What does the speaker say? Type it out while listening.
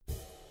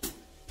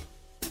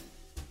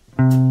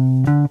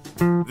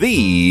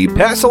The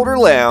Passholder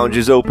Lounge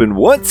is open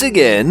once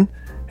again,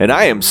 and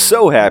I am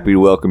so happy to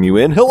welcome you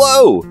in.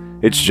 Hello!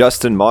 It's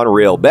Justin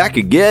Monorail back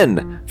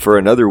again for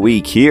another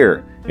week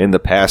here in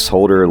the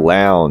Passholder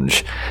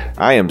Lounge.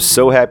 I am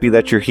so happy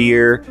that you're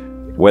here.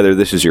 Whether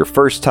this is your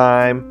first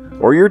time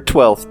or your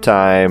 12th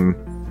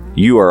time,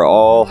 you are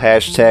all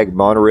hashtag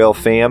Monorail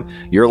fam.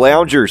 You're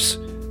loungers.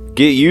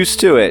 Get used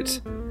to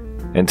it.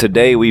 And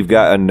today we've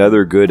got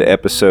another good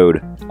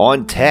episode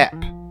on tap,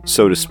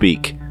 so to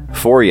speak,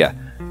 for you.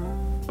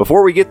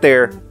 Before we get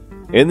there,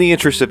 in the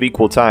interest of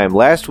equal time,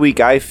 last week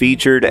I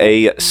featured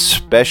a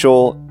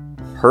special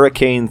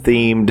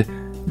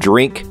hurricane-themed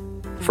drink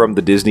from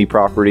the Disney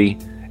property.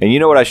 And you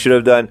know what I should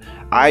have done?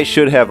 I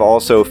should have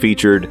also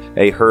featured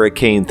a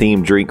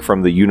hurricane-themed drink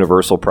from the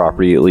Universal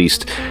property at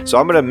least. So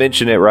I'm going to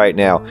mention it right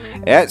now.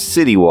 At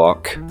City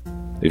Walk,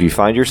 if you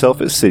find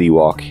yourself at City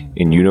Walk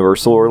in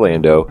Universal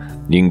Orlando,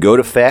 you can go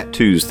to Fat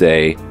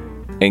Tuesday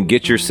and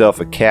get yourself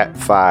a Cat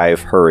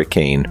 5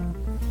 Hurricane.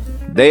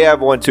 They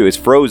have one too. It's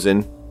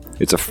frozen.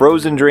 It's a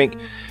frozen drink.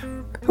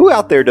 Who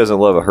out there doesn't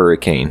love a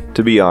hurricane,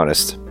 to be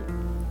honest?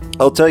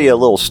 I'll tell you a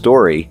little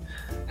story.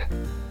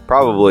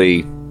 Probably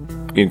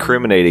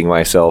incriminating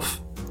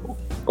myself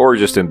or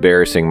just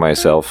embarrassing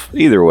myself.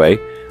 Either way,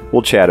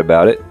 we'll chat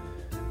about it.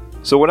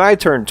 So when I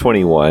turned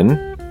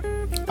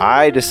 21,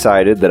 I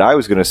decided that I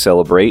was going to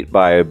celebrate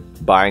by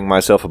buying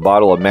myself a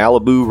bottle of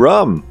Malibu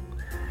rum.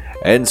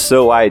 And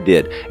so I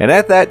did. And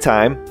at that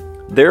time,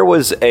 there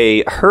was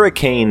a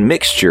hurricane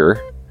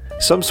mixture,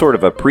 some sort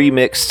of a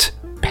pre-mixed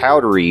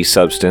powdery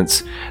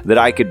substance that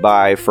I could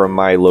buy from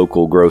my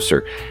local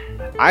grocer.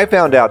 I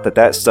found out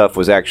that stuff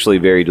was actually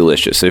very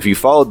delicious. If you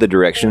followed the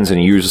directions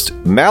and used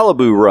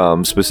Malibu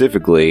rum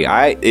specifically,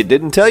 it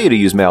didn't tell you to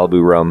use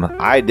Malibu rum.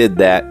 I did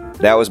that.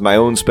 That was my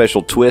own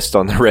special twist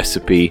on the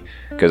recipe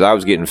because I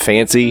was getting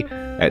fancy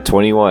at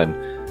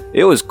 21.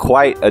 It was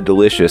quite a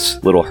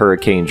delicious little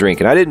hurricane drink,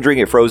 and I didn't drink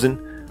it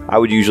frozen. I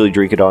would usually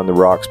drink it on the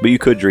rocks, but you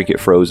could drink it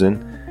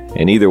frozen,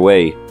 and either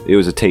way, it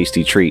was a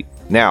tasty treat.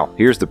 Now,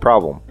 here's the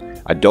problem.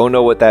 I don't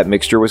know what that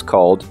mixture was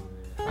called.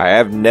 I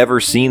have never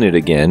seen it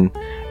again.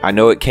 I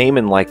know it came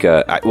in like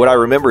what I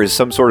remember is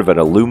some sort of an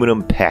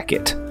aluminum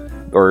packet,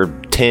 or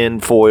tin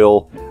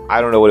foil.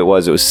 I don't know what it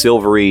was. It was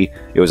silvery,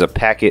 it was a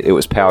packet, it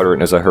was powder,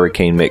 and it was a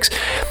hurricane mix.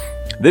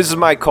 This is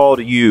my call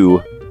to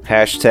you,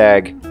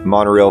 hashtag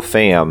Monorail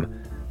fam.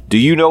 Do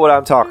you know what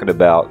I'm talking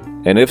about?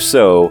 And if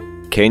so,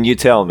 can you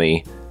tell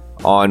me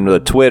on the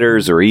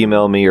Twitters or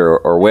email me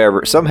or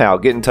wherever? Somehow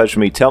get in touch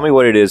with me. Tell me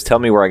what it is. Tell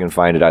me where I can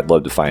find it. I'd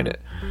love to find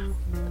it.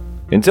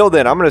 Until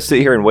then, I'm going to sit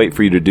here and wait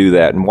for you to do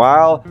that. And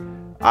while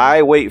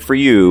I wait for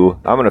you,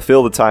 I'm going to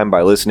fill the time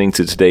by listening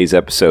to today's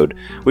episode.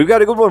 We've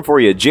got a good one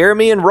for you.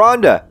 Jeremy and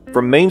Rhonda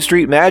from Main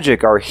Street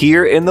Magic are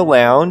here in the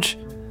lounge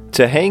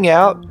to hang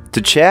out,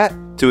 to chat,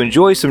 to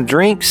enjoy some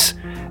drinks,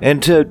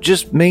 and to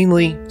just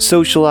mainly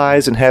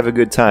socialize and have a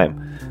good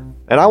time.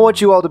 And I want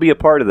you all to be a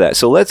part of that.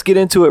 So let's get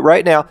into it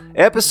right now.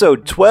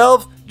 Episode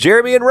 12,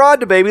 Jeremy and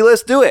Rhonda, baby.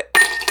 Let's do it.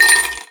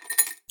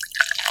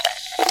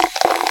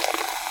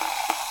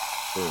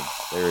 Boom.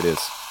 There it is.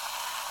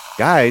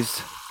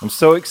 Guys, I'm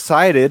so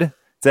excited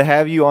to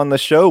have you on the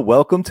show.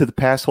 Welcome to the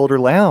Passholder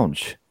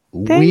Lounge.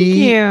 Thank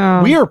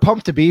you. We are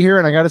pumped to be here.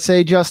 And I got to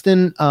say,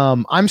 Justin,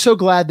 I'm so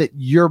glad that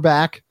you're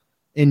back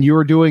and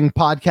you're doing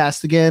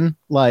podcasts again.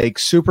 Like,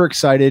 super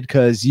excited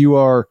because you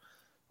are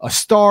a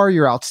star,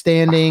 you're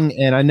outstanding,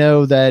 and I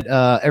know that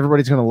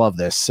everybody's going to love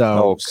this.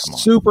 So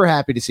super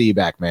happy to see you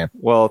back, man.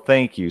 Well,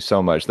 thank you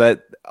so much.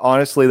 That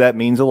honestly, that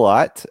means a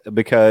lot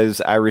because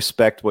I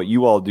respect what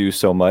you all do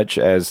so much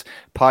as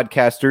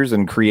podcasters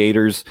and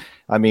creators.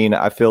 I mean,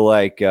 I feel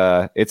like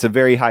it's a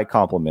very high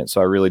compliment,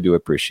 so I really do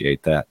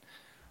appreciate that.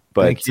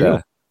 But thank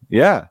you.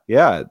 Yeah.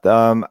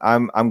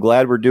 I'm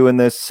glad we're doing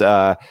this.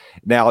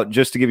 Now,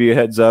 just to give you a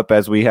heads up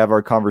as we have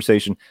our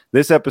conversation,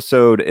 this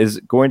episode is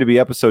going to be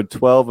episode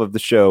 12 of the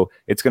show.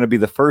 It's going to be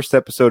the first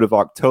episode of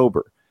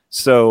October.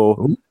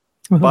 So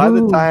by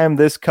the time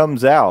this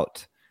comes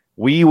out,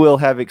 we will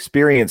have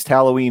experienced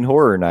Halloween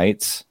Horror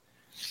Nights.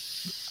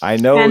 I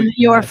know. And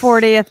your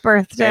 40th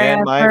birthday.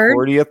 And my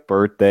 40th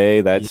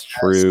birthday. That's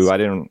true.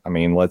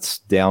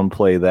 Let's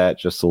downplay that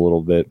just a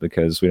little bit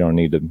because we don't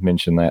need to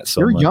mention that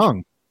so much. You're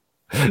young.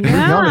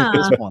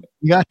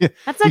 Yeah.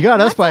 You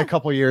got us by a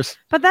couple years.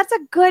 But that's a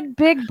good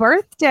big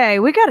birthday.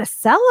 We got to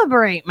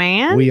celebrate,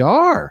 man. We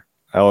are.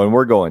 Oh, and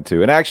we're going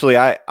to. And actually,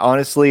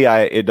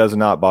 it does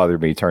not bother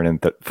me turning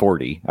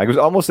 40. I was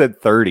almost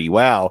at 30.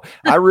 Wow.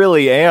 I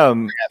really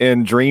am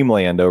in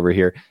dreamland over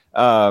here.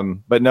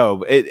 But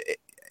no,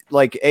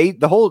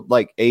 the whole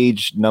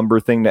age number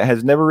thing that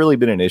has never really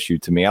been an issue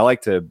to me. I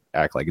like to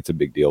act like it's a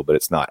big deal, but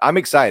it's not. I'm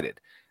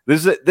excited.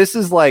 This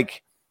is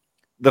like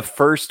the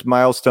first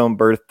milestone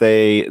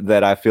birthday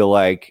that I feel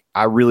like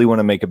I really want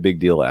to make a big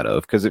deal out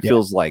of because it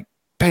feels like,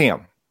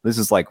 bam, this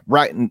is like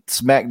right in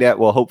smack dab.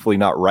 Well, hopefully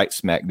not right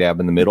smack dab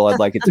in the middle. I'd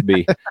like it to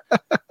be,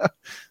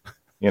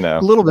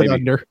 a little bit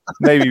under,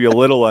 maybe a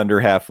little under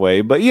halfway,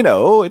 but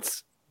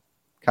it's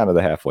kind of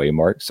the halfway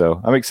mark.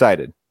 So I'm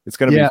excited. It's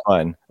going to be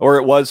fun, or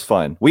it was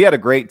fun. We had a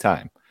great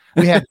time.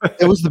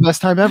 It was the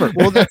best time ever.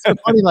 Well, that's so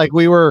funny. Like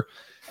we were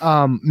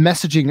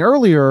messaging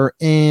earlier,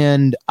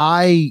 and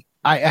I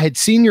had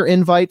seen your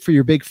invite for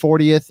your big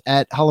 40th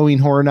at Halloween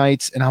Horror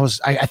Nights, and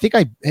I think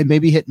I had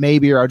maybe hit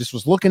maybe, or I just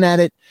was looking at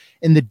it,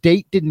 and the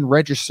date didn't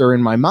register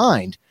in my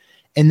mind.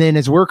 And then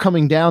as we're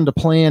coming down to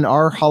plan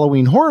our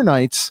Halloween Horror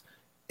Nights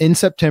in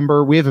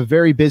September, we have a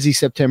very busy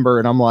September,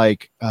 and I'm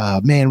like,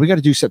 man, we got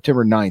to do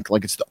September 9th.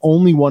 Like it's the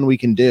only one we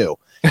can do.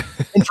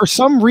 And for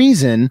some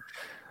reason,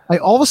 I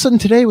all of a sudden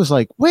today was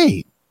like,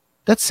 wait,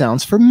 that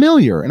sounds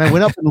familiar. And I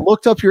went up and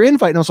looked up your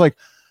invite, and I was like,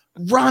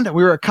 Rhonda,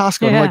 we were at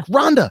Costco. I'm like,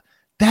 Rhonda,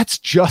 that's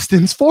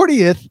Justin's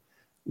 40th.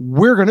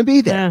 We're going to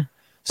be there. Yeah.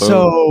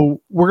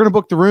 So we're going to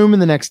book the room in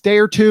the next day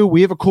or two.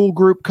 We have a cool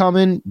group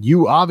coming.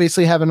 You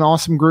obviously have an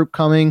awesome group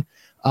coming.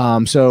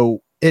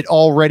 So it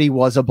already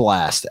was a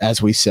blast,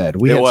 as we said.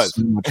 We had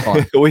so much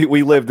fun.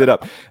 we lived it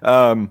up.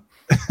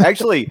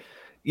 Actually,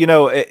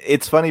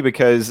 it's funny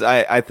because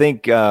I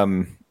think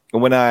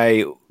when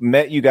I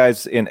met you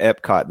guys in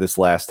Epcot this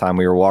last time,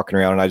 we were walking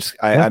around, and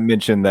I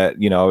mentioned that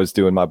I was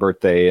doing my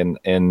birthday and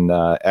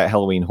at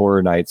Halloween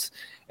Horror Nights,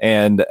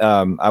 and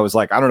I was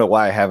like, I don't know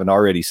why I haven't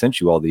already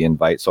sent you all the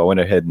invites, so I went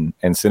ahead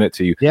and sent it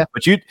to you. Yeah,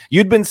 but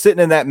you'd been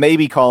sitting in that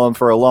maybe column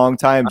for a long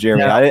time,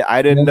 Jeremy.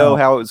 I didn't know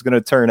how it was going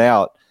to turn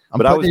out,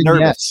 but I was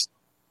nervous.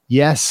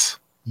 Yes,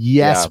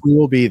 we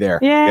will be there.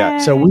 Yeah.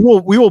 So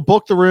we will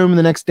book the room in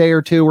the next day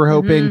or two. We're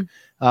hoping.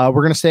 We're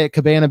going to stay at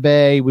Cabana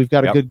Bay. We've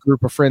got a good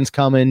group of friends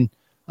coming.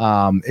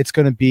 It's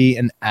going to be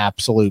an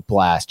absolute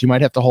blast. You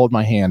might have to hold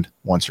my hand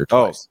once or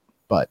twice,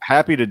 but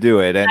happy to do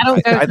it. And I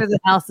don't go through the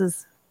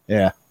houses.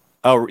 Yeah.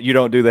 Oh, you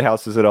don't do the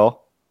houses at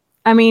all?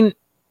 I mean,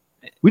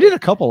 we did a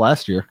couple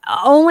last year.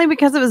 Only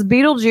because it was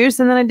Beetlejuice,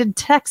 and then I did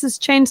Texas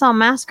Chainsaw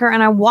Massacre,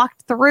 and I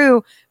walked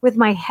through with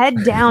my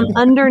head down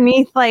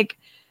underneath, like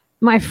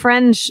my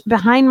friend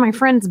behind my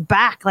friend's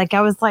back. Like I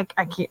was like,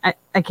 I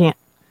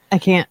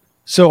can't.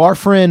 So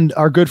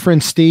our good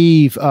friend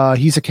Steve,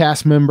 he's a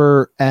cast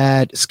member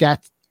at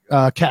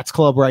Cats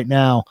Club right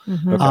now.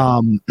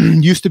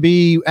 Used to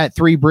be at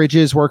Three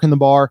Bridges working the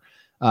bar.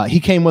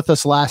 He came with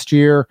us last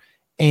year,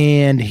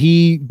 and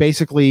he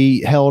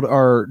basically held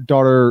our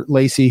daughter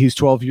Lacey, who's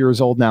 12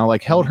 years old now,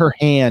 like held her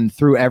hand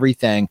through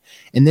everything.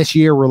 And this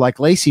year we're like,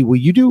 Lacey, will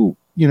you do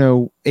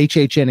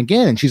HHN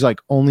again? And she's like,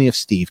 only if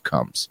Steve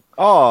comes.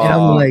 Oh, and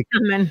I'm like,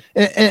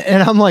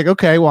 and I'm like,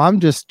 okay, well, I'm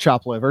just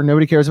chopped liver.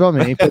 Nobody cares about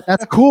me, but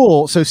that's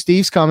cool. So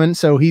Steve's coming.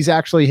 So he's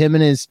actually him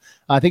and his,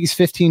 I think he's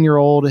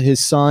 15-year-old. His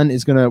son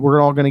we're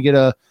all going to get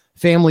a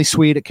family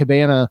suite at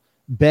Cabana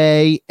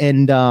Bay.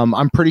 And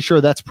I'm pretty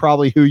sure that's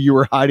probably who you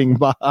were hiding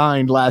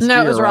behind last year.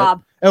 No, it was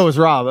Rob. It was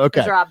Rob.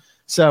 Okay. It was Rob.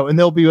 So, and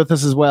they'll be with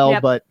us as well,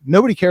 but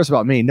nobody cares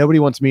about me. Nobody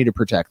wants me to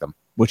protect them,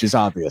 which is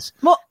obvious.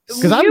 Well,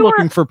 because I'm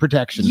looking for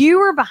protection. You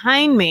were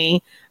behind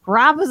me.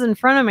 Rob was in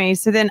front of me.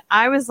 So then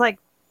I was like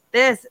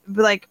this,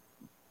 like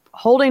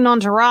holding on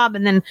to Rob.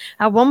 And then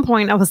at one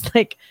point I was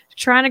like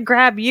trying to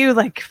grab you,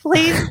 like,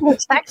 please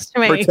protect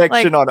me.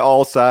 Protection on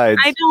all sides.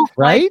 I don't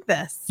like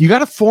this. You got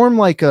to form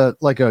like a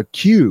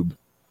cube.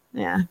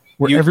 Yeah.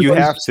 You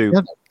have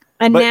to.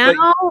 And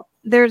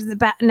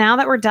now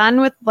that we're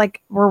done with,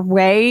 like, we're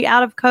way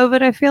out of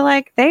COVID, I feel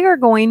like they are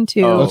going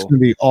to it's going to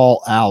be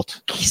all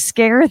out,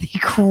 scare the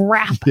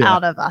crap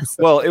out of us.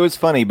 Well, it was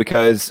funny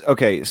because,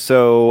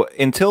 so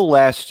until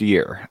last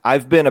year,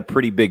 I've been a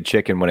pretty big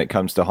chicken when it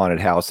comes to haunted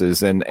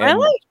houses. And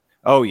really?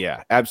 Oh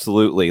yeah,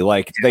 absolutely.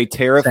 Like they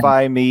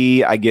terrify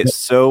me. I get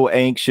so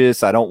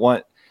anxious. I don't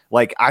want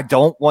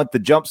the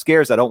jump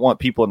scares. I don't want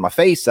people in my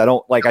face.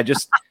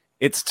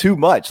 It's too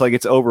much. Like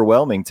it's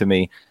overwhelming to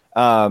me.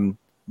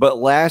 But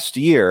last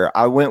year,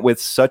 I went with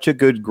such a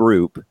good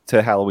group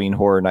to Halloween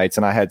Horror Nights,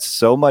 and I had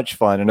so much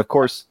fun. And of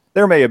course,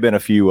 there may have been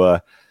a few,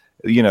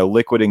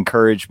 liquid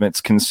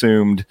encouragements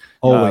consumed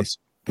always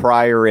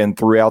prior and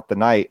throughout the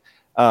night.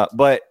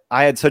 But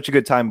I had such a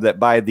good time that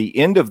by the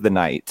end of the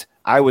night,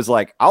 I was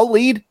like, I'll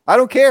lead. I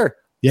don't care.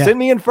 Yeah. Send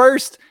me in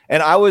first.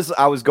 And I was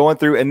going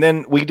through, and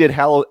then we did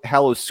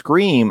Hallow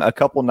Scream a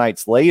couple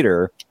nights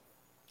later,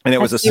 and it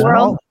was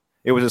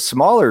a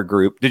smaller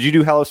group. Did you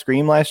do Hallow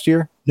Scream last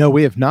year? No,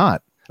 we have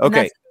not.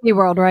 Okay.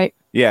 SeaWorld, right?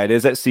 Yeah, it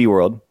is at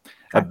SeaWorld. Okay.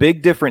 A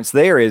big difference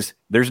there is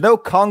there's no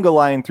conga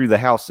line through the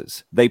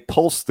houses. They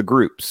pulse the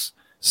groups.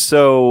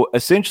 So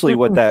essentially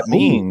what that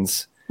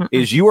means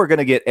is you are going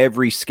to get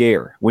every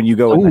scare when you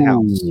go in the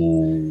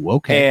house.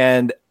 Okay.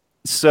 And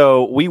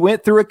so we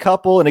went through a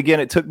couple, and again,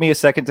 it took me a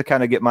second to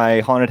kind of get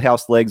my haunted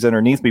house legs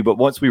underneath me. But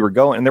once we were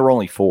going, and there were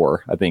only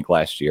 4, I think,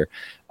 last year.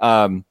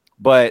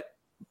 But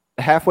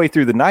halfway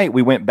through the night,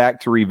 we went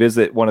back to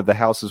revisit one of the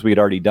houses we had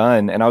already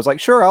done. And I was like,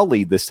 sure, I'll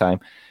lead this time.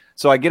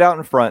 So I get out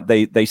in front.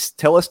 They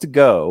tell us to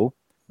go.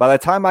 By the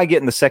time I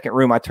get in the second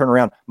room, I turn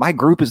around. My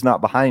group is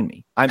not behind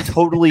me. I'm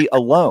totally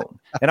alone.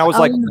 And I was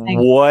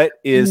what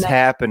is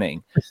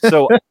happening?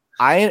 So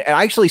I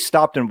actually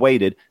stopped and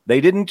waited. They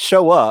didn't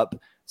show up.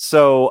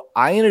 So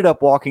I ended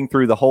up walking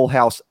through the whole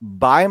house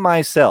by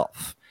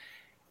myself.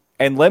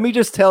 And let me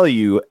just tell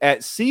you,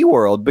 at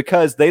SeaWorld,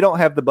 because they don't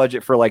have the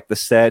budget for like the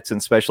sets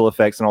and special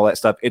effects and all that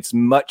stuff, it's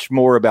much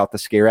more about the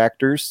scare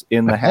actors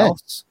in the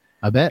house.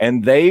 I bet.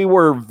 And they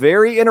were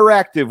very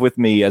interactive with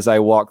me as I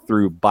walked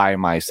through by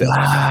myself.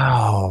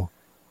 Wow.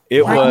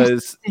 It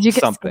was Did you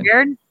get something.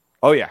 scared?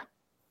 Oh yeah.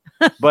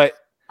 But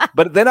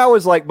then I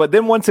was like, but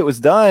then once it was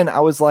done, I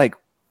was like,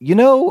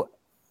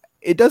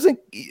 it doesn't,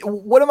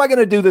 what am I going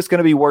to do that's going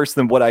to be worse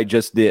than what I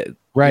just did?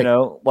 Right.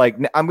 Like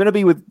I'm going to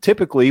be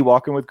typically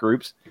walking with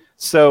groups.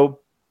 So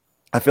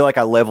I feel like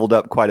I leveled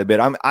up quite a bit.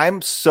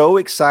 I'm so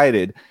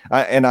excited.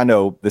 And I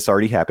know this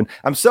already happened.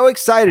 I'm so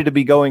excited to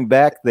be going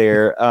back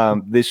there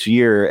this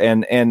year.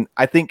 And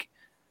I think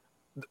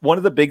one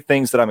of the big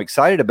things that I'm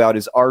excited about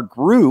is our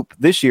group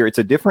this year. It's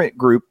a different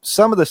group,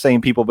 some of the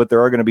same people, but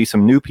there are going to be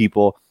some new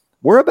people.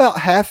 We're about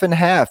half and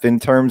half in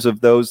terms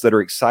of those that are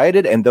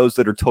excited and those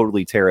that are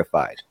totally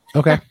terrified.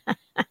 Okay.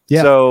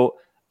 Yeah. So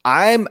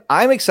I'm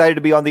excited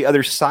to be on the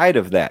other side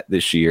of that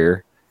this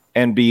year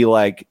and be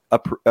like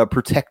a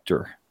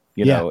protector,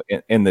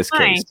 in this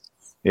case.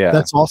 Yeah.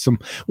 That's awesome.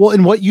 Well,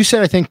 and what you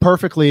said, I think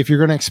perfectly, if you're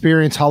going to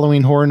experience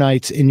Halloween Horror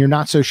Nights and you're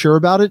not so sure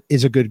about it,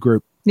 is a good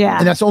group. Yeah.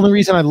 And that's the only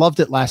reason I loved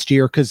it last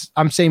year. Cause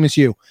I'm same as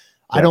you.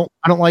 Yeah. I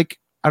don't like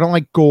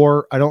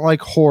gore. I don't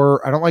like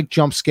horror. I don't like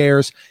jump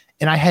scares.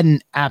 And I had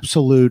an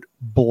absolute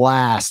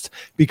blast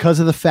because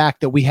of the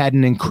fact that we had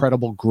an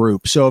incredible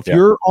group. So if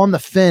you're on the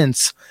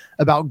fence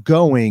about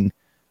going,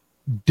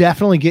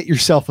 definitely get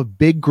yourself a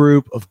big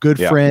group of good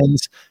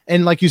friends.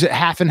 And like you said,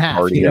 half and half.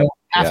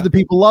 Half of the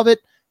people love it.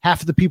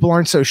 Half of the people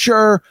aren't so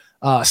sure.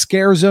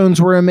 Scare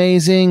zones were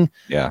amazing.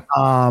 Yeah.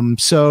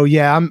 So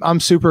yeah, I'm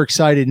super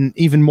excited, and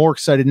even more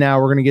excited now.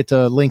 We're gonna get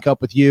to link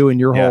up with you and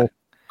your whole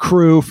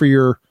crew for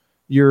your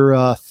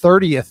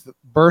 30th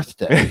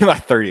birthday. My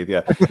 30th,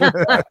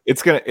 yeah.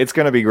 It's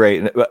gonna be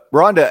great. But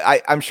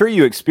Rhonda, I'm sure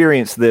you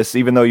experienced this,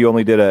 even though you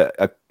only did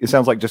it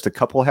sounds like just a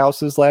couple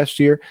houses last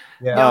year.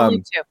 Yeah,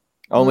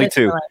 only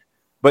two.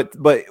 But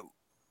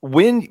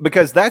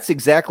because that's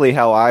exactly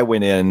how I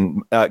went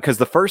in. Because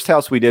the first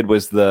house we did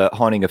was the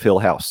Haunting of Hill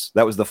House.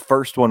 That was the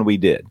first one we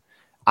did.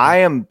 I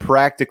am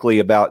practically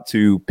about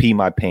to pee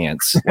my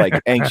pants, like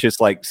anxious,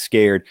 like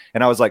scared.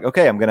 And I was like,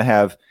 okay, I'm gonna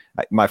have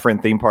my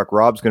friend Theme Park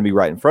Rob's going to be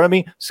right in front of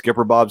me.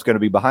 Skipper Bob's going to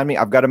be behind me.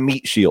 I've got a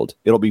meat shield.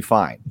 It'll be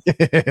fine.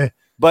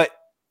 But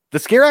the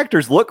scare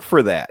actors look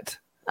for that.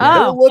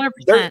 Oh,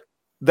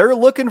 they're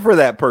looking for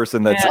that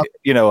person that's,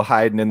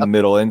 hiding in the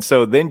middle. And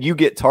so then you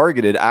get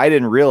targeted. I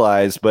didn't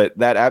realize, but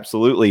that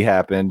absolutely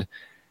happened.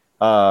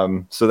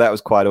 So that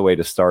was quite a way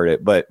to start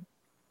it. But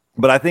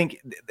I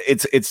think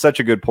it's such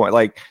a good point.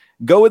 Like,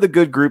 go with a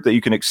good group that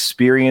you can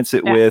experience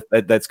it with,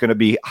 that's going to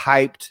be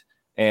hyped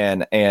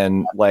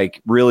and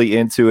like really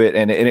into it,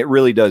 and it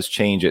really does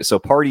change it. So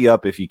party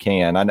up if you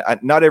can.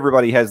 Not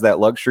everybody has that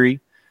luxury,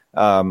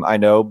 I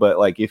know, but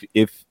like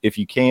if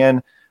you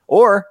can,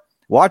 or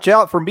watch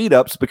out for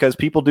meetups, because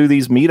people do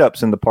these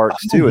meetups in the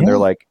parks too, and they're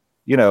like,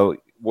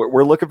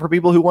 we're looking for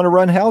people who want to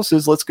run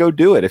houses. Let's go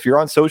do it. If you're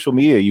on social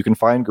media, you can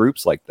find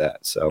groups like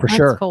that. So for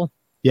sure, cool.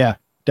 Yeah,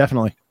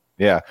 definitely.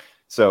 Yeah.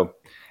 So,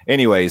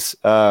 anyways,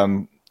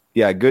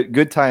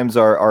 good times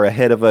are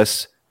ahead of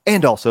us.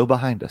 And also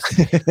behind us.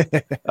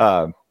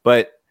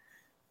 But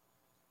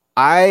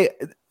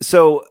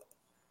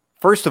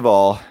first of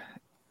all,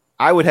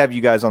 I would have you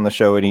guys on the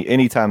show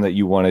anytime that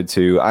you wanted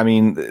to. I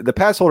mean, the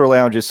Passholder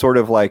Lounge is sort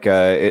of like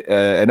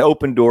an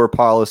open door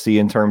policy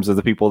in terms of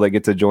the people that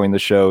get to join the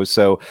show.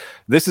 So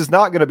this is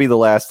not going to be the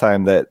last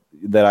time that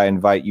I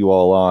invite you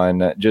all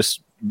on.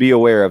 Just be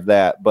aware of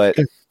that. But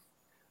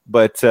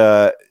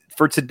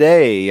for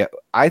today,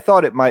 I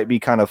thought it might be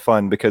kind of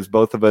fun because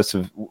both of us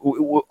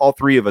all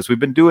three of us, we've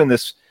been doing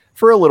this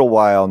for a little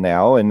while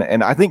now. And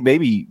I think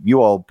maybe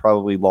you all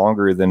probably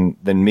longer than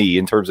me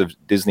in terms of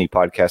Disney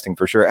podcasting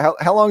for sure.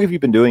 How long have you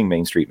been doing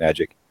Main Street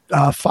Magic?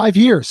 5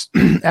 years.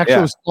 Actually,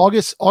 it was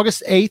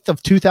August 8th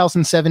of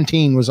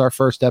 2017 was our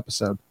first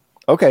episode.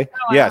 Okay. Oh,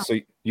 wow. Yeah. So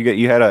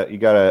you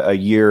got a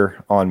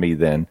year on me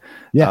then.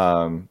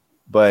 Yeah.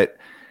 But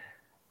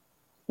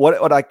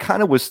what I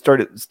kind of was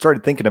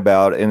started thinking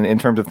about in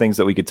terms of things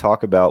that we could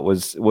talk about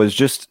was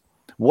just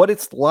what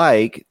it's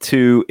like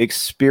to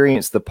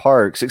experience the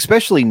parks,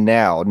 especially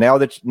now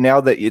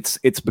that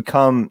it's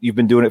become, you've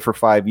been doing it for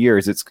 5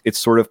 years. It's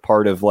sort of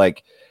part of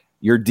like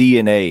your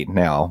DNA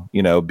now,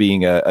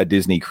 being a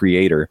Disney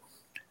creator.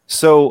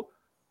 So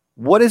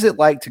what is it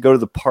like to go to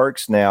the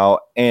parks now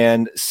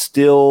and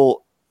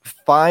still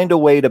find a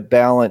way to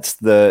balance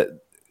the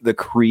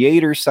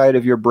creator side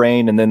of your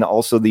brain, and then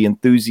also the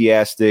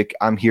enthusiastic,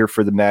 I'm here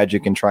for the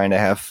magic and trying to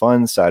have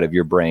fun side of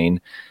your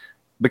brain?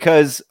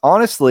 Because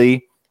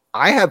honestly,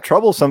 I have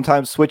trouble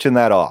sometimes switching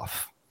that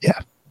off. Yeah.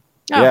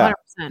 Oh, yeah.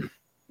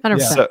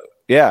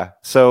 100%.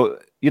 So,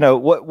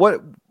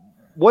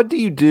 what do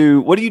you do?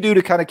 What do you do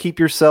to kind of keep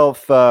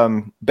yourself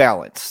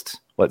balanced?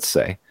 Let's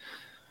say.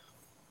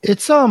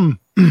 It's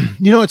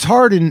it's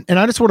hard, and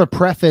I just want to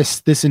preface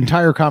this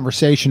entire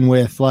conversation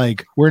with,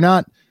 like, we're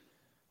not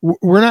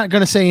going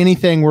to say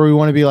anything where we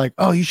want to be like,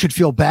 oh, you should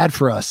feel bad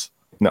for us.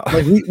 No,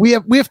 like we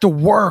have to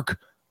work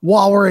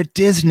while we're at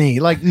Disney.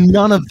 Like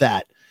none of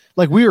that.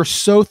 Like we are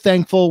so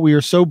thankful. We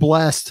are so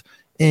blessed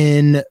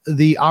in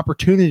the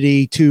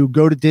opportunity to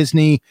go to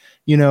Disney,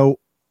 you know,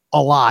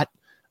 a lot.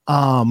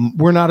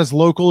 We're not as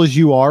local as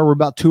you are. We're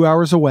about 2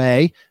 hours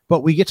away,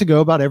 but we get to go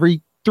about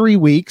every 3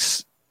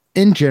 weeks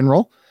in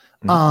general.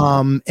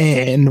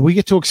 And we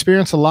get to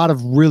experience a lot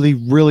of really,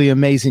 really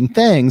amazing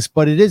things,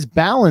 but it is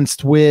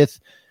balanced with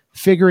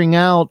figuring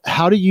out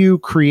how do you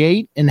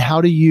create and how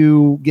do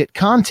you get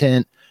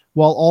content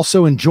while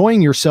also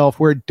enjoying yourself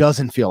where it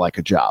doesn't feel like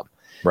a job.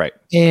 Right.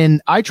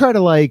 And I try to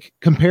like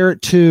compare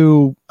it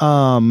to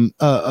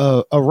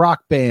a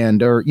rock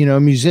band or, you know,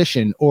 a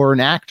musician or an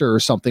actor or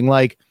something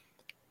like,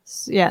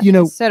 yeah, you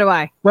know, so do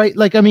I. Right.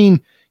 Like, I mean,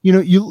 you know,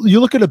 you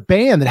look at a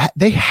band that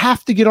they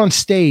have to get on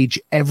stage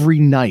every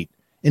night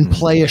and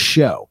play a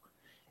show.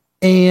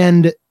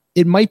 And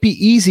it might be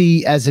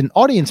easy as an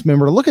audience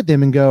member to look at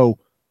them and go,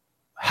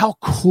 how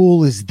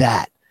cool is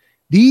that?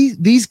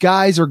 These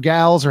guys or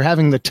gals are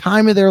having the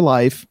time of their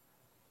life.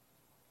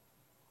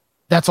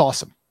 That's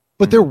awesome.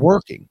 But they're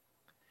working.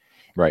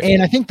 Right.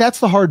 And I think that's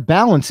the hard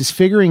balance, is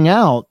figuring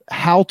out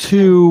how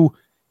to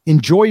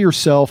enjoy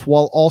yourself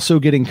while also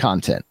getting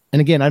content. And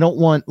again, I don't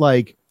want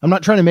like, I'm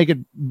not trying to make it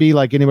be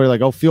like anybody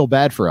like, oh, feel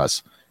bad for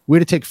us. We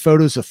had to take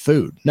photos of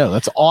food. No,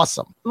 that's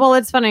awesome. Well,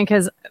 it's funny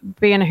because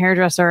being a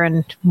hairdresser,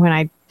 and when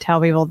I tell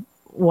people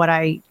what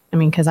I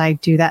mean, because I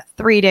do that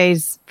 3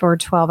 days for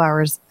 12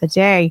 hours a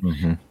day.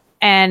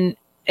 And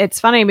it's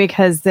funny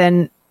because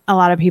then a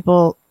lot of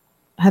people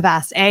have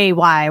asked,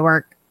 why I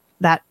work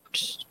that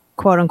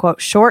quote unquote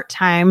short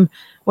time,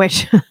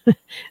 which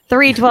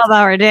 3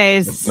 12-hour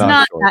days, it's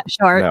not that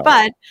short. No.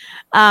 But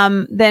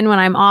then when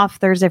I'm off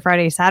Thursday,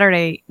 Friday,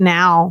 Saturday,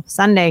 now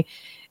Sunday,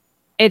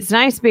 it's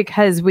nice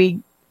because we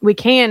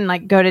can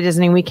like go to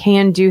Disney, we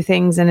can do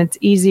things and it's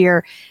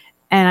easier.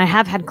 And I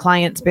have had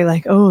clients be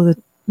like, oh, that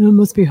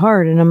must be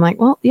hard. And I'm like,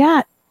 well,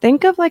 yeah,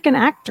 think of like an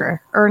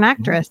actor or an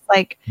actress.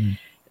 Like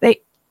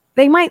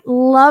they might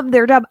love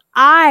their job.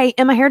 I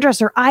am a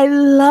hairdresser. I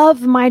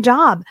love my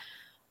job.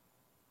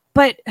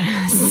 But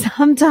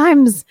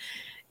sometimes,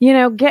 you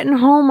know, getting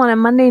home on a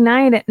Monday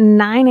night at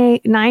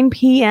 9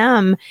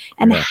 p.m.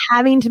 and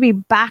having to be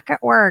back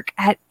at work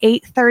at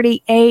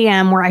 8:30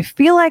 a.m. where I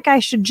feel like I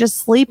should just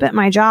sleep at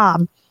my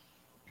job.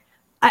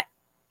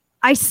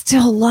 I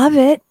still love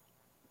it,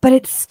 but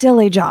it's still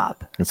a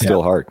job. It's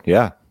still hard.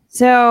 Yeah.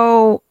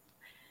 So,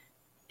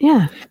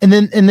 yeah. And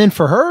then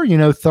for her, you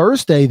know,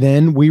 Thursday,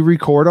 then we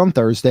record on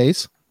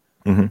Thursdays.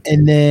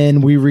 And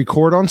then we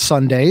record on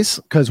Sundays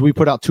because we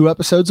put out 2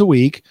 episodes a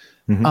week.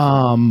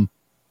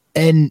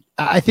 And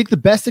I think the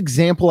best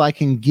example I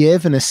can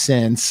give in a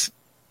sense,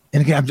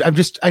 and again,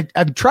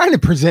 I'm trying to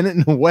present it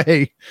in a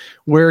way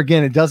where,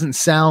 again, it doesn't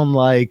sound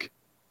like,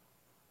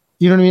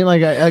 you know what I mean?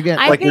 Like,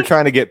 like you're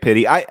trying to get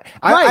pity. I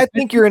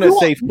think you're in a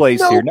safe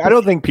place here. I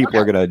don't think people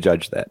are going to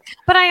judge that.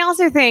 But I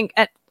also think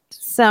at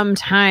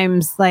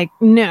sometimes, like,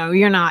 no,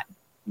 you're not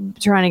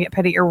trying to get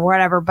pity or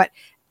whatever, but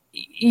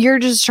you're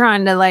just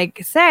trying to like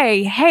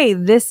say, hey,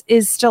 this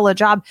is still a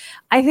job.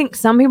 I think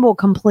some people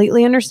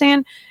completely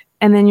understand.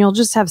 And then you'll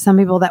just have some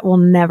people that will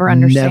never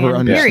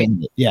understand.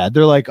 Period. Yeah.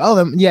 They're like,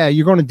 oh, yeah,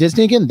 you're going to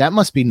Disney again? That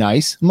must be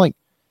nice. I'm like,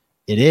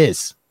 it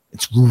is.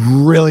 It's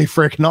really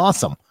freaking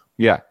awesome.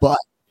 Yeah. But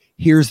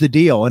here's the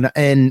deal.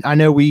 And I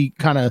know we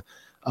kind of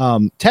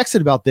texted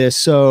about this.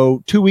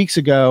 So 2 weeks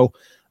ago,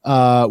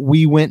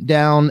 we went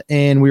down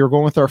and we were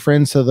going with our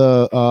friends to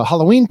the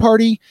Halloween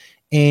party.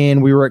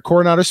 And we were at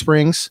Coronado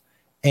Springs.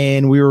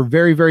 And we were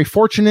very, very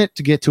fortunate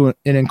to get to an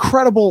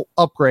incredible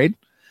upgrade.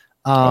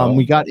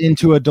 We got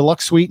into a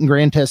deluxe suite in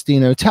Grand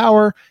Testino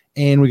Tower,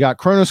 and we got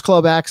Kronos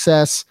Club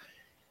access.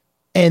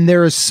 And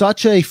there is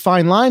such a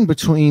fine line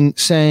between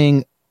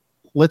saying,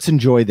 let's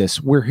enjoy this.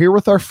 We're here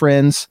with our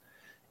friends,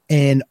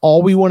 and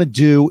all we want to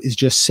do is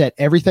just set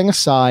everything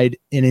aside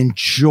and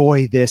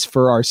enjoy this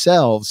for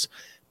ourselves.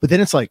 But then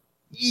it's like,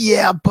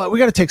 yeah, but we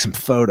got to take some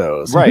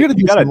photos. Right. You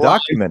got to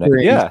document it.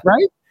 Yeah.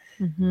 Right.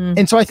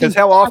 And so I think, because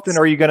how often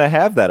are you going to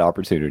have that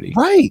opportunity?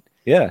 Right.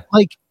 Yeah.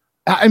 Like,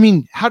 I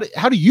mean, how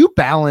do you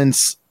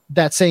balance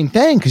that same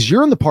thing? Because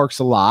you're in the parks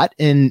a lot,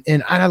 and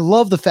I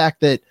love the fact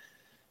that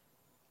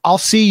I'll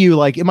see you,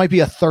 like, it might be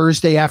a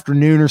Thursday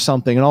afternoon or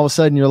something, and all of a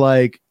sudden you're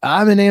like,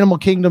 I'm in Animal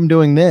Kingdom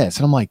doing this,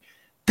 and I'm like,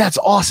 that's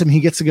awesome.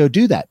 He gets to go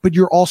do that, but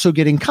you're also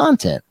getting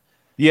content.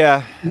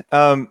 Yeah.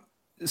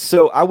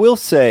 So I will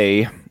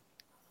say,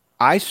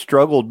 I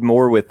struggled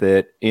more with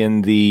it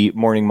in the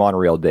morning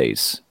monorail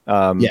days,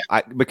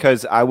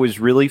 because I was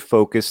really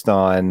focused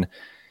on.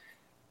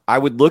 I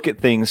would look at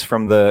things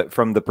from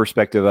the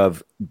perspective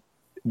of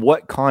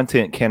what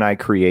content can I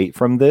create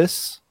from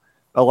this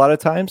a lot of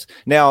times.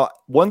 Now,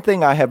 one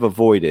thing I have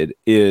avoided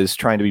is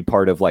trying to be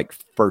part of like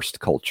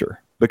first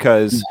culture,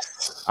 because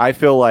I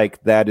feel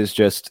like that is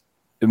just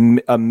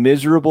a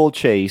miserable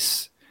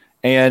chase.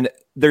 And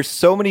there's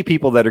so many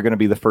people that are going to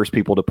be the first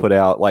people to put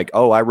out like,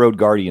 oh, I rode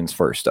Guardians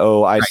first.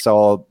 Oh, I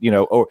saw,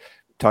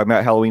 talking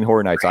about Halloween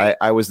Horror Nights.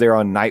 I was there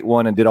on night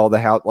 1 and did all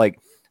the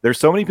there's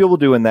so many people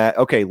doing that.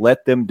 Okay,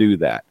 let them do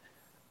that.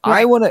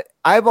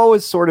 I've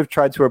always sort of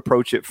tried to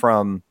approach it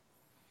from,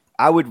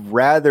 I would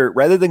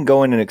rather than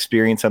going and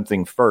experience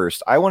something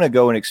first, I want to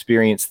go and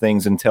experience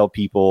things and tell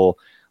people,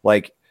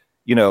 like,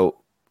 you know,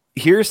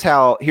 here's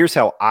how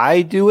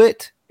I do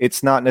it.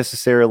 It's not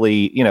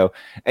necessarily, you know,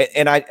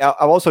 and I've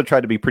also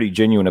tried to be pretty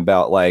genuine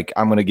about, like,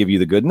 I'm going to give you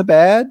the good and the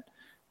bad,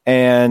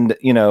 and,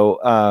 you know,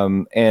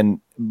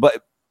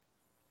 but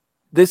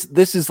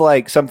this is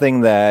like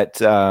something that,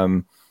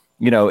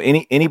 you know,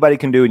 anybody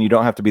can do, and you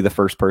don't have to be the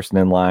first person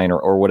in line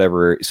or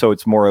whatever. So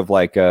it's more of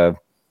like a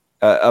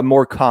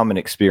more common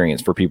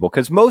experience for people,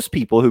 because most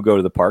people who go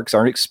to the parks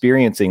aren't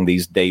experiencing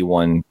these day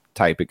one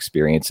type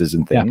experiences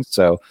and things.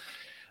 Yeah.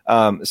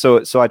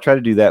 So I try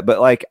to do that, but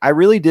like, I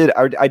really did,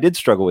 I did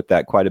struggle with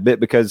that quite a bit,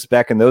 because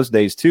back in those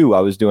days too, I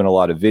was doing a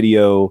lot of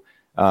video.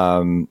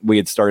 We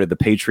had started the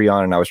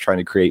Patreon, and I was trying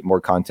to create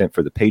more content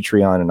for the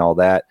Patreon and all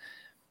that.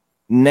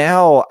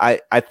 Now,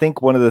 I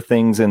think one of the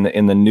things in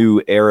the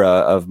new era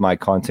of my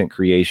content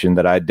creation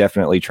that I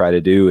definitely try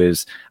to do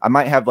is, I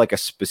might have like a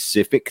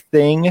specific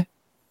thing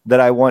that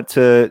I want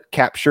to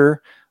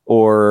capture,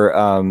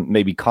 or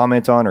maybe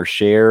comment on or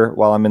share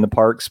while I'm in the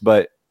parks.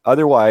 But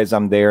otherwise,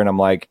 I'm there and I'm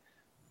like,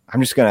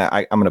 I'm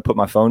gonna put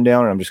my phone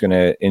down, and I'm just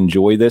gonna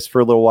enjoy this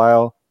for a little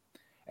while.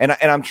 And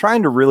I'm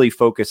trying to really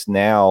focus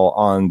now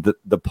on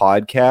the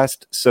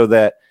podcast, so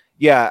that,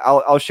 yeah,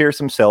 I'll share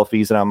some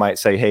selfies, and I might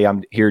say, hey,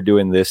 I'm here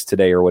doing this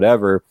today or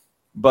whatever.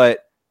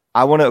 But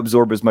I want to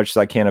absorb as much as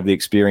I can of the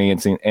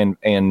experience,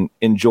 and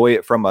enjoy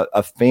it from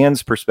a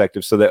fan's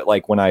perspective, so that,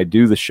 like, when I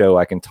do the show,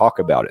 I can talk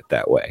about it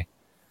that way.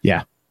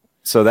 Yeah.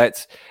 So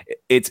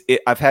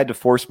I've had to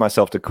force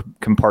myself to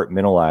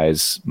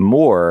compartmentalize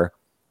more.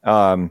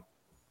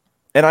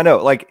 And I know,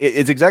 like,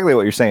 it's exactly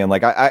what you're saying.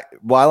 Like, I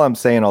while I'm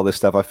saying all this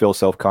stuff, I feel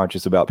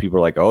self-conscious about people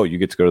are like, oh, you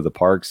get to go to the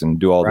parks and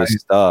do all this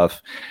stuff.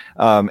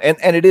 And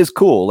it is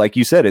cool. Like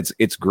you said,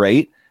 it's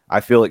great. I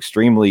feel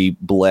extremely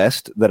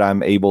blessed that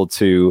I'm able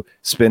to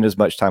spend as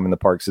much time in the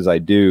parks as I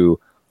do.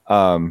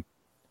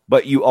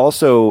 But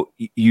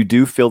you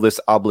do feel this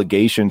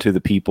obligation to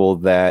the people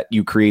that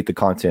you create the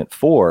content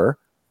for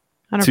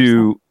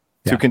 100%.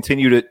 To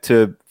continue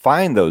to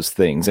find those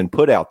things and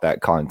put out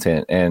that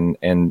content,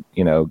 and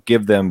you know,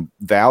 give them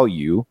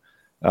value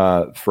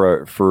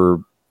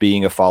for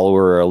being a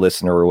follower or a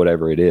listener or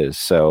whatever it is.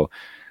 So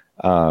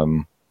I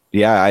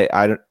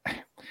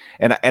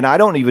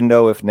don't even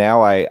know if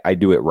now I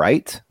do it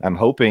right. I'm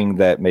hoping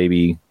that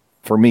maybe,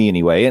 for me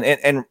anyway,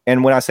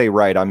 and when I say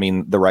right, I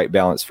mean the right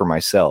balance for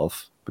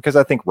myself, because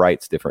I think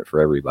right's different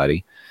for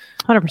everybody.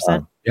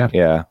 100%.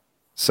 Yeah.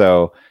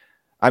 So,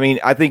 I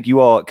mean, I think you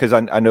all, because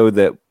I know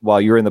that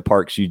while you're in the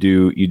parks,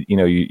 you're on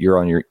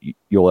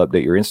you'll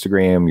update your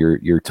Instagram,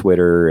 your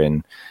Twitter,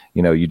 and,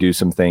 you know, you do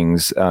some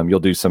things. You'll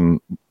do some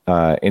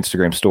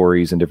Instagram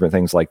stories and different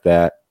things like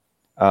that.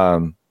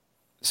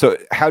 So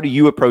how do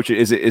you approach it?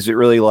 Is it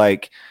really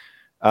like,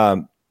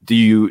 do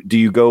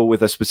you go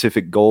with a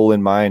specific goal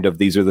in mind of,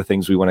 these are the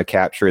things we want to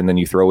capture, and then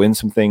you throw in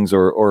some things,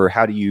 or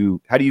how do you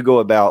go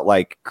about,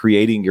 like,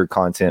 creating your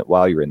content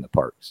while you're in the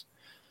parks?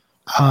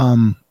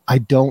 I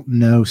don't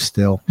know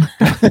still.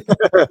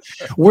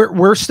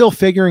 We're still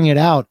figuring it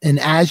out. And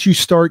as you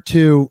start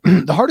to,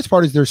 the hardest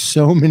part is there's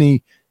so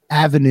many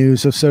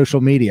avenues of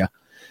social media,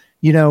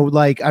 you know,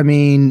 like, I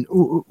mean,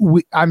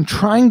 I'm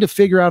trying to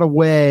figure out a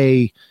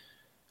way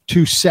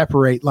to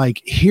separate,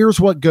 like, here's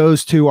what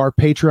goes to our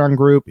Patreon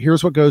group.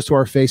 Here's what goes to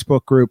our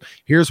Facebook group.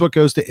 Here's what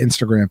goes to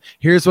Instagram.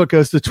 Here's what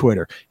goes to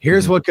Twitter.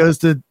 Here's what goes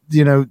to,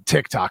 you know,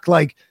 TikTok.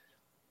 Like,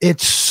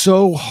 it's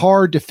so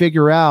hard to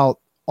figure out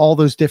all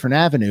those different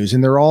avenues,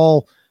 and they're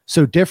all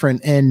so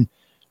different, and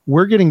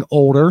we're getting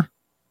older.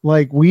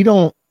 Like,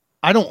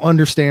 I don't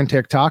understand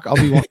TikTok. I'll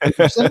be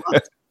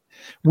 100%.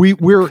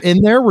 We're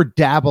in there, we're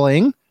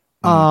dabbling.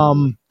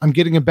 I'm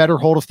getting a better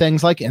hold of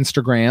things like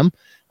Instagram.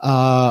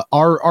 I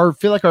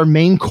feel like our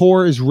main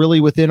core is really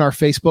within our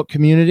Facebook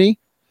community.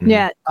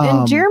 Yeah.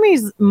 And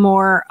Jeremy's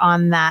more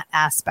on that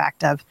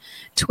aspect of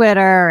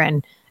Twitter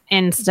and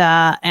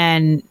Insta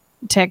and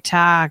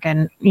TikTok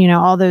and, you know,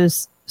 all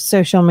those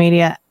social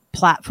media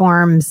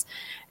platforms.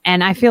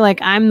 And I feel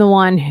like I'm the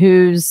one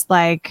who's,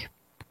 like,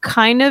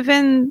 kind of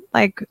in,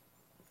 like,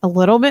 a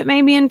little bit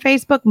maybe in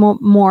Facebook,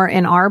 more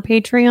in our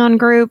Patreon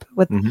group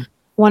with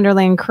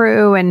Wonderland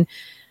Crew. And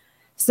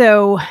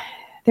so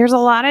there's a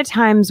lot of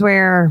times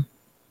where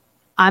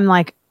I'm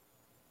like,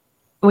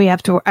 I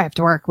have to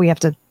work. We have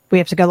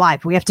to go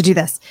live. We have to do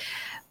this.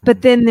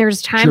 But then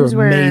there's times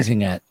where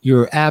amazing at.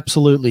 You're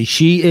absolutely.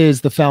 She is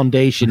the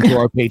foundation to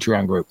our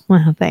Patreon group.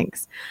 Well,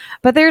 thanks.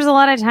 But there's a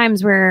lot of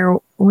times where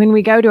when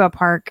we go to a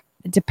park,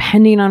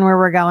 depending on where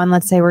we're going,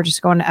 let's say we're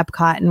just going to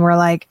Epcot, and we're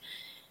like,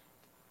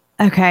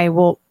 okay,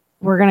 well,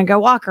 we're going to go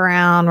walk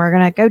around. We're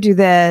going to go do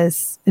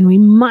this. And we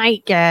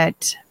might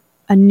get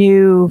a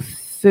new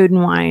food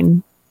and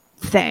wine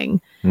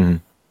thing.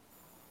 Then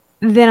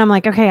I'm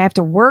like, okay, I have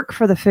to work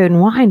for the food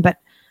and wine, but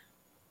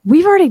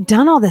we've already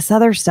done all this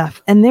other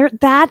stuff. And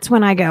that's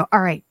when I go,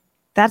 all right,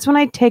 that's when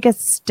I take a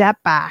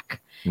step back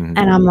and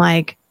I'm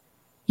like,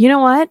 you know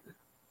what?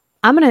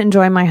 I'm going to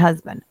enjoy my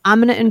husband. I'm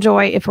going to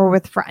enjoy if we're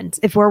with friends,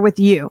 if we're with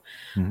you.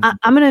 I'm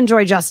going to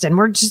enjoy Justin.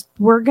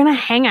 We're going to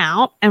hang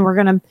out and we're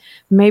going to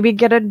maybe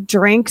get a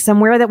drink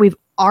somewhere that we've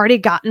already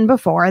gotten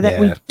before that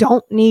we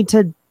don't need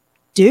to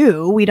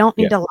do. We don't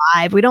need to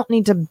live. We don't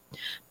need to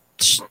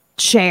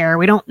share.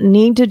 We don't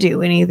need to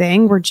do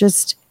anything. We're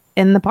just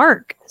in the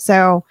park.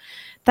 So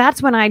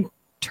that's when I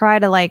try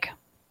to like,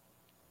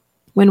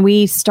 when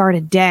we start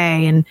a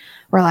day and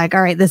we're like,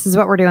 all right, this is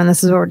what we're doing.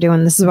 This is what we're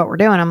doing. This is what we're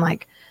doing. I'm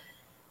like,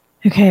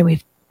 okay,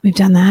 we've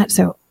done that.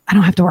 So I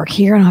don't have to work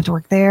here. I don't have to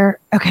work there.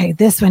 Okay,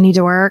 this one need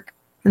to work.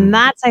 And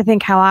that's, I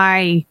think, how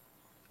I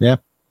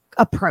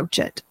approach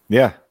it.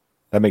 Yeah,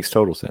 that makes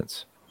total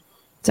sense.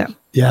 So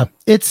yeah,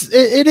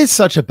 it is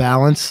such a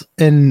balance.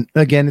 And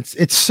again,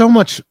 it's so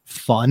much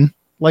fun.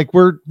 Like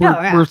we're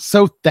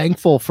so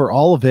thankful for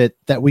all of it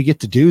that we get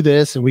to do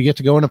this and we get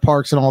to go into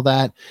parks and all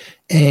that.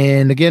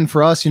 And again,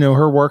 for us,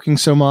 her working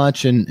so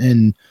much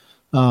and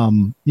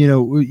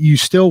you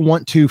still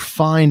want to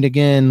find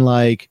again,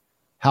 like,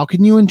 how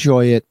can you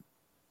enjoy it,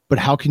 but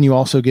how can you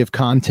also give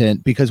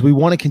content? Because we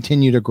want to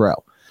continue to grow.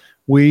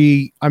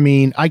 I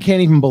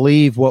can't even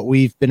believe what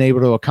we've been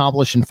able to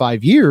accomplish in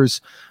 5 years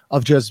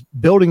of just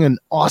building an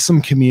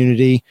awesome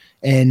community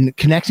and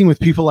connecting with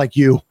people like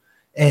you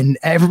and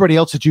everybody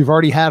else that you've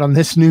already had on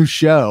this new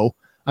show.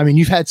 I mean,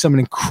 you've had some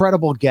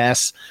incredible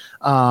guests.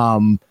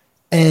 And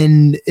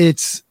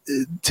it's,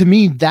 to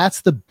me,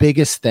 that's the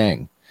biggest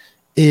thing,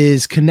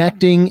 is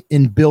connecting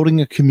and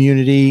building a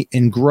community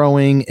and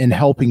growing and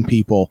helping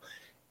people.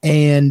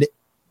 And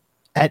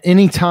at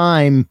any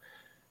time,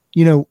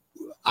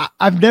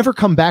 I've never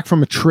come back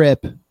from a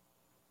trip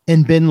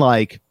and been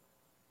like,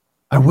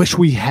 I wish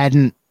we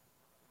hadn't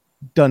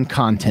done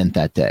content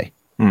that day.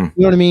 You know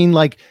what I mean?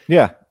 Like,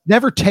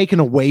 never taken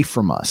away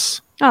from us.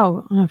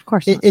 Oh, of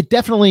course. It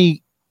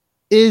definitely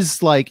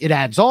is, like, it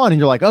adds on and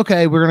you're like,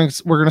 okay, we're going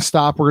to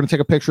stop. We're going to take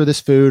a picture of this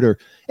food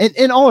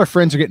and all our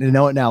friends are getting to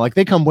know it now. Like,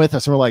 they come with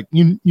us and we're like,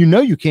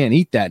 you can't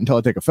eat that until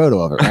I take a photo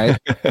of it. Right.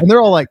 And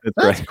they're all like,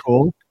 that's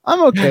cool.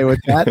 I'm okay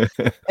with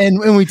that. And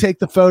when we take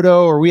the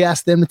photo or we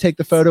ask them to take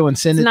the photo and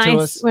send it to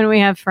us. When we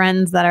have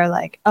friends that are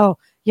like, oh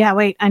yeah,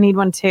 wait, I need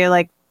one too.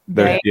 Like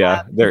they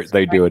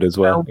do it as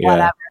well.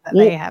 Whatever that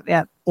they have.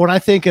 Yeah. When I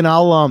think, and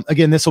I'll,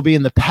 again, this will be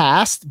in the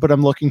past, but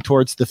I'm looking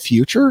towards the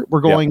future.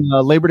 We're going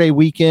Labor Day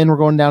weekend. We're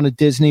going down to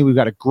Disney. We've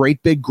got a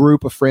great big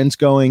group of friends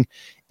going,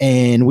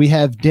 and we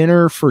have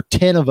dinner for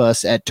 10 of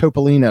us at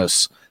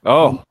Topolino's.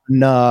 Oh,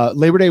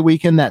 Labor Day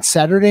weekend, that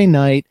Saturday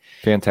night.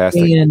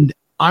 Fantastic. And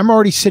I'm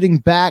already sitting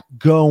back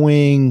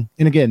going,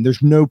 and again,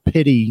 there's no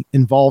pity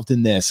involved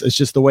in this. It's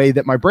just the way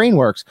that my brain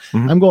works.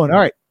 I'm going, all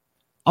right,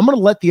 I'm going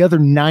to let the other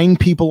 9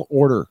 people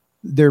order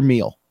their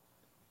meal.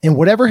 And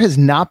whatever has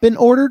not been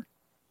ordered,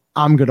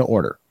 I'm going to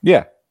order.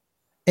 Yeah.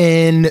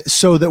 And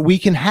so that we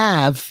can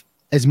have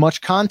as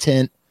much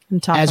content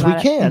as we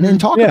can and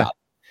talk about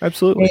it.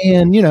 Absolutely.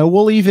 And,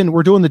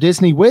 we're doing the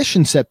Disney Wish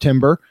in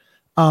September.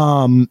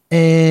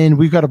 And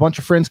we've got a bunch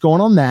of friends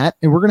going on that.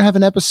 And we're going to have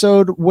an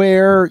episode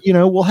where,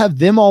 we'll have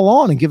them all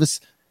on and give us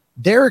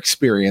their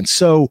experience.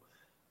 So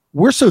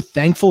we're so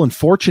thankful and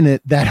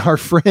fortunate that our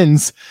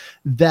friends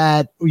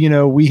that,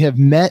 we have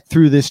met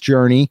through this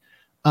journey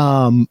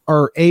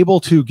are able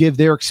to give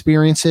their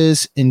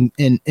experiences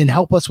and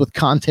help us with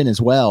content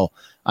as well.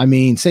 I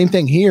mean, same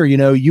thing here,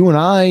 you and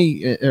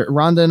I,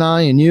 Rhonda and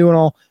I, and you and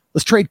all,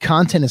 let's trade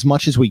content as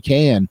much as we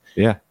can.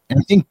 Yeah. And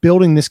I think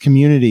building this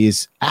community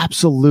is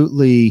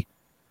absolutely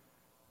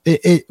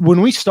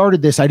when we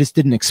started this, I just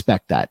didn't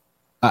expect that.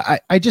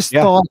 I just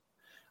thought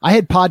I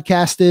had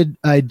podcasted,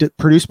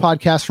 produced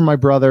podcasts for my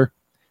brother,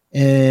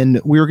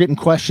 and we were getting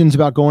questions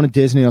about going to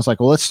Disney. I was like,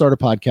 well, let's start a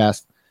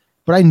podcast,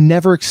 but I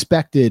never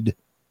expected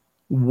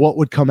what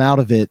would come out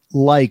of it,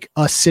 like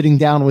us sitting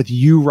down with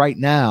you right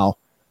now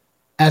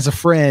as a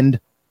friend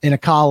and a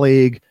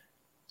colleague,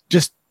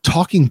 just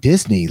talking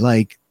Disney.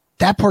 Like,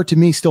 that part to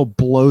me still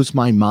blows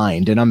my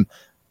mind. And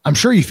I'm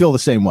sure you feel the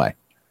same way.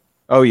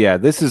 Oh yeah.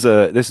 This is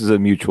a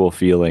mutual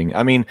feeling.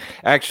 I mean,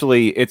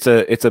 actually it's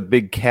a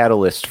big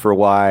catalyst for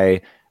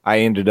why I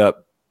ended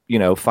up,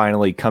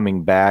 finally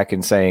coming back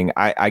and saying,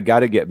 I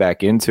got to get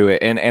back into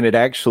it. And it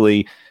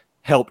actually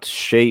helped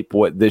shape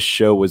what this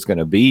show was going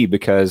to be,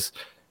 because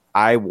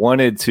I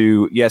wanted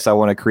to, I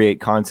want to create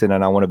content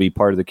and I want to be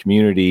part of the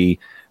community,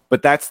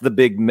 but that's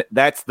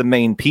the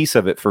main piece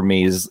of it for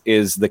me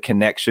is the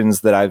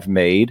connections that I've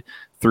made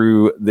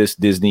through this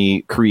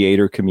Disney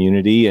creator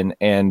community.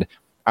 And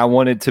I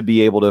wanted to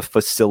be able to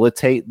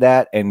facilitate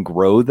that and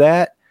grow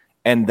that.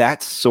 And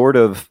that's sort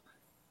of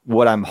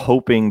what I'm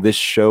hoping this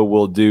show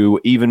will do,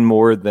 even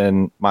more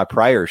than my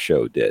prior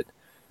show did.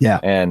 Yeah.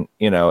 And,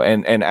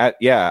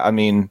 I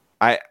mean,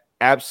 I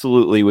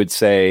absolutely would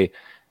say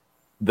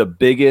the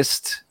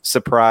biggest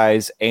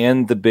surprise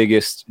and the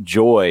biggest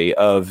joy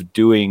of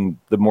doing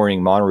the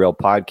Morning Monorail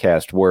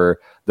podcast were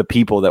the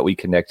people that we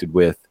connected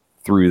with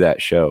through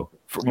that show.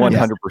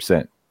 100%.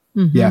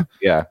 Mm-hmm. Yeah.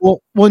 Yeah.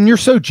 Well, when you're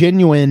so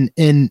genuine,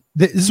 and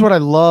this is what I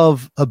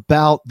love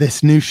about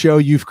this new show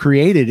you've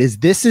created, is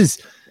this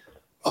is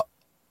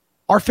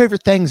our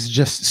favorite things is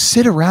just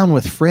sit around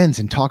with friends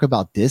and talk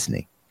about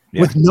Disney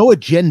with no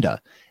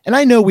agenda. And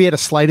I know we had a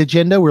slight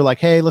agenda. We're like,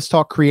 hey, let's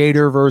talk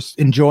creator versus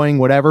enjoying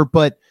whatever.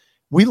 But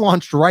we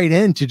launched right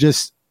into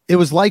just, it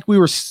was like we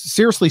were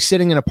seriously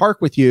sitting in a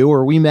park with you,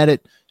 or we met at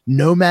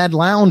Nomad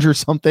Lounge or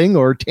something,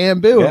 or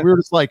Tamboo. And we were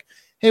just like,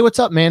 hey, what's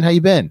up, man? How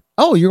you been?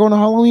 Oh, you're going to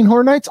Halloween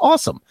Horror Nights?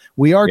 Awesome.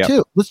 We are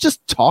too. Let's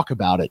just talk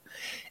about it.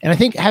 And I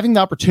think having the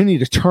opportunity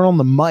to turn on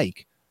the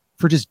mic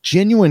for just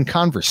genuine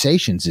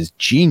conversations is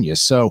genius.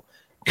 So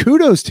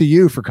kudos to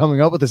you for coming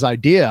up with this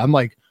idea. I'm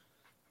like,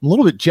 I'm a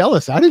little bit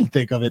jealous. I didn't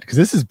think of it because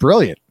this is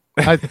brilliant.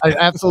 I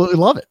absolutely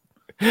love it.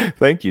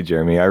 Thank you,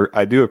 Jeremy.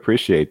 I do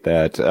appreciate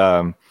that.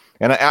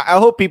 And I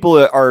hope people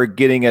are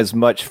getting as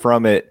much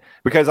from it,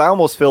 because I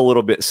almost feel a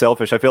little bit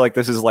selfish. I feel like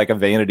this is like a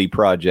vanity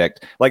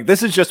project. Like,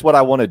 this is just what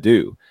I want to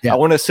do. I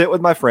want to sit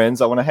with my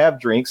friends. I want to have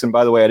drinks. And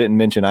by the way, I didn't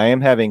mention I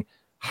am having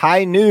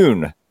High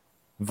Noon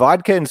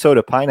vodka and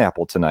soda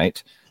pineapple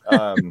tonight.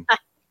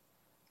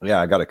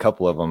 I got a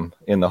couple of them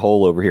in the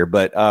hole over here,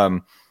 but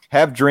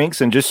have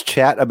drinks and just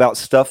chat about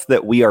stuff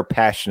that we are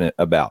passionate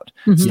about,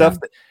 stuff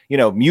that,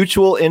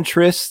 mutual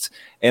interests,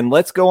 and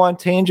let's go on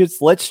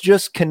tangents. Let's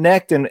just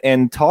connect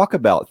and talk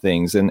about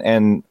things.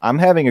 And I'm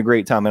having a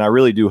great time, and I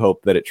really do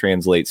hope that it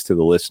translates to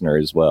the listener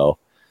as well.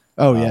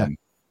 Oh yeah.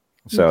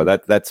 So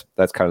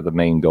that's kind of the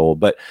main goal.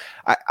 But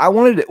I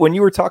wanted, when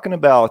you were talking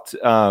about,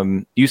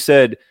 you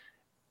said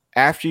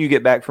after you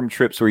get back from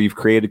trips where you've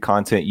created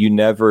content, you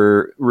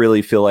never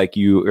really feel like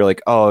you are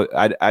like, oh,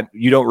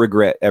 you don't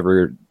regret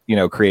ever,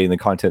 creating the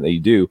content that you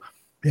do.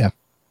 Yeah.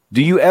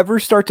 Do you ever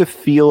start to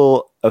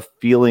feel a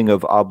feeling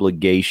of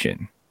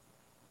obligation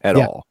at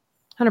all?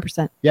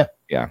 100%. Yeah.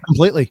 Yeah.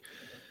 Completely.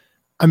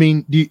 I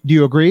mean, do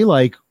you agree?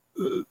 Like,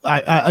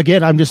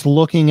 I'm just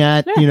looking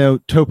at,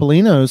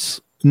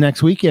 Topolino's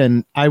next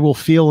weekend. I will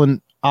feel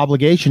an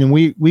obligation, and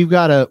we've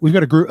got a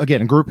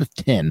group of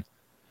 10.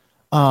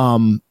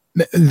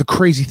 The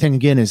crazy thing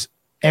again is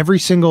every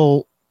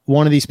single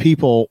one of these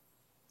people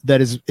that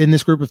is in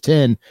this group of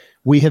 10,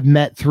 we have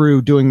met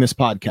through doing this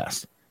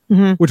podcast,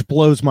 which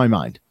blows my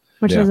mind.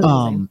 Which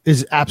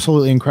is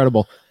absolutely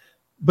incredible.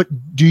 But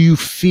do you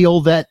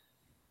feel that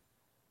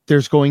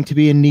there's going to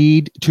be a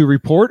need to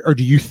report, or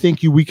do you think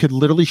we could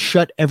literally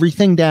shut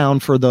everything down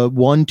for the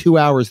 1-2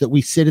 hours that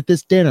we sit at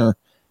this dinner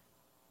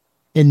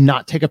and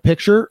not take a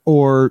picture?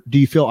 Or do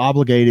you feel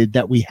obligated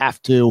that we have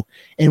to,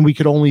 and we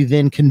could only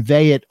then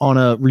convey it on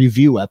a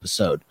review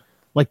episode?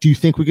 Like, do you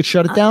think we could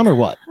shut it down or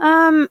what?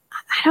 I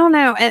don't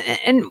know.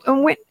 And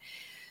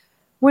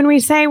when we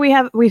say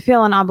we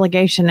feel an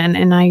obligation,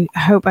 and I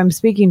hope I'm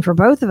speaking for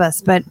both of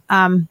us, but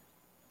an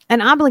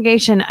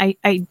obligation,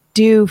 I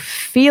do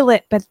feel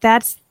it, but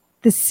that's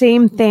the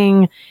same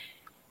thing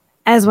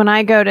as when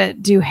I go to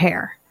do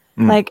hair.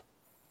 Like,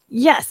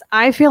 yes,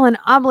 I feel an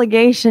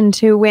obligation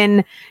to,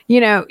 when,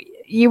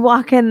 you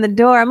walk in the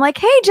door, I'm like,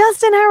 hey,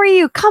 Justin, how are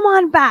you? Come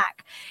on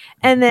back.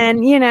 And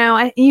then,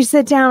 you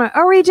sit down,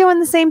 are we doing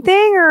the same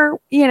thing? Or,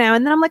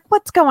 and then I'm like,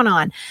 what's going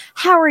on?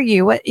 How are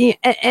you? What?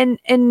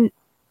 And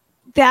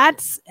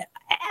that's,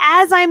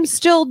 as I'm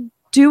still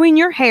doing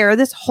your hair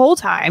this whole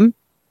time,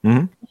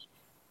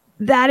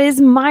 that is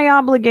my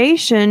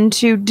obligation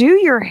to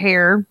do your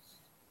hair,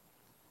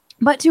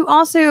 but to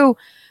also,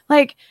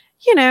 like,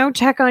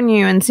 check on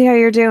you and see how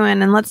you're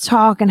doing, and let's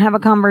talk and have a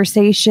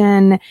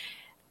conversation.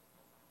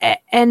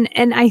 And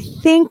I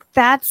think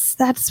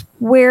that's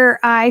where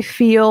I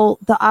feel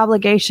the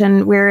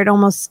obligation, where it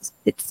almost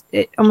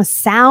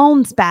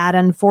sounds bad,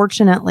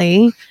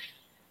 unfortunately,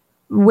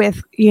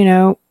 with,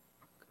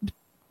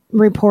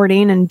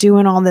 reporting and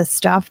doing all this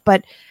stuff.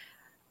 But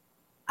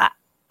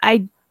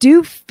I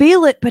do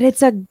feel it, but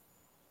it's a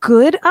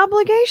good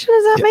obligation.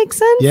 Does that make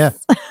sense? Yeah.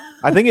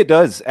 I think it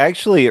does.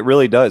 Actually, it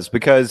really does,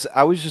 because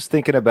I was just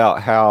thinking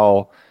about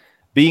how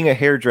being a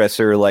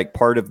hairdresser, like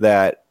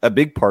a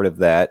big part of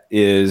that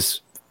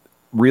is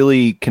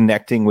really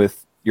connecting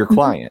with your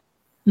client,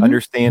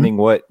 understanding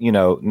what,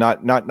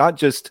 not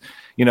just,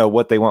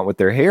 what they want with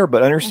their hair,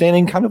 but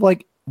understanding kind of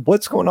like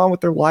what's going on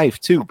with their life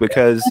too.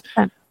 Because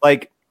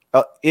like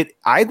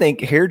I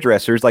think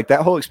hairdressers, like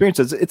that whole experience,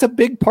 it's a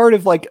big part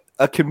of like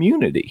a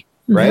community,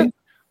 right?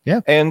 Yeah.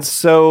 And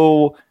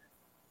so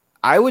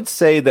I would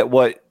say that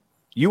what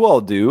you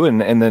all do,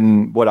 and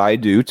then what I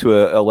do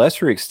to a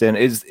lesser extent,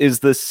 is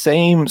the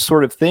same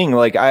sort of thing.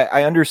 Like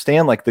I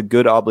understand like the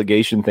good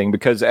obligation thing,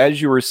 because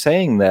as you were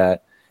saying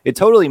that, it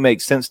totally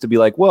makes sense to be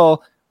like,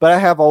 well, but I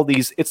have all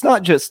these, it's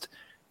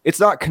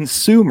not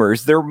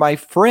consumers, they're my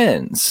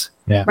friends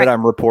that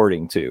I'm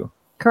reporting to.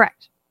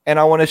 Correct. And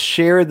I want to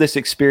share this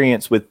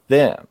experience with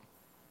them.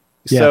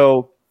 Yeah.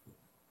 So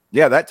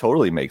yeah, that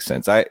totally makes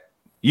sense.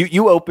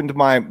 You opened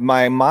my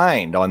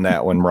mind on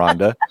that one,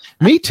 Rhonda.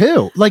 Me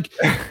too. Like,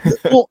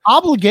 well,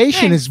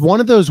 obligation is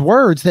one of those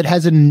words that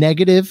has a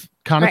negative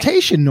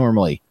connotation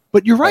normally,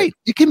 but you're right.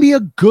 It can be a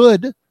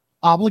good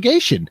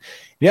obligation.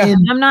 Yeah.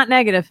 And I'm not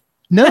negative.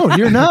 No,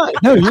 you're not.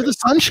 No, you're the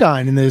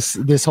sunshine in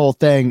this whole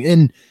thing.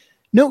 And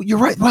no, you're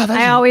right. Wow.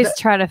 I always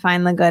try to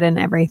find the good in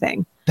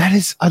everything.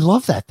 I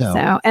love that though.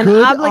 So, and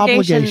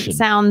obligation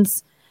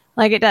sounds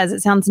Like it does.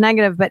 It sounds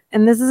negative,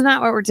 and this is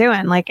not what we're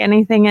doing. Like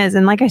anything is.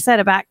 And like I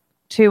said, back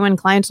to when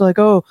clients are like,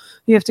 oh,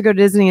 you have to go to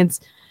Disney. It's,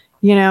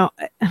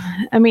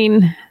 I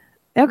mean,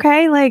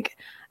 okay. Like,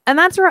 and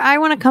that's where I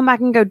want to come back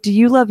and go, do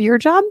you love your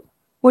job?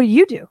 What do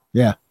you do?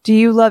 Yeah. Do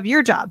you love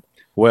your job?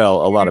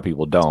 Well, a lot of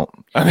people don't.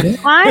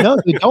 No,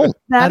 they don't.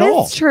 That at is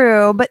all.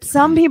 true. But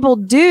some people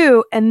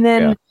do. And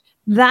then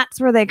that's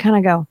where they kind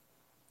of go,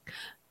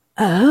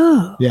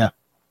 oh, yeah.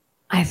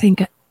 I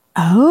think,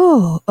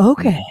 oh,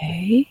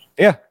 okay.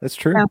 Yeah, that's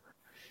true. Yeah.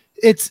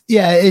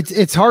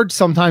 It's hard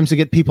sometimes to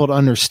get people to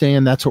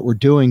understand that's what we're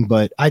doing,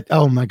 but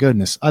oh my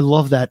goodness, I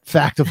love that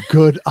fact of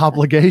good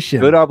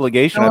obligation. Good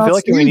obligation. I feel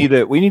like see.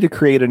 we need to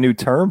create a new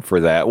term for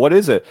that. What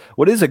is a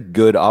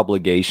good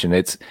obligation?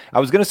 I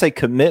was going to say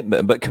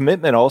commitment, but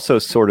commitment also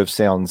sort of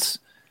sounds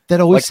that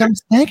always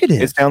sounds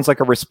negative. It sounds like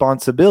a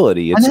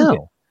responsibility. I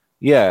know.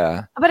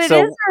 Yeah. But it is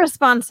a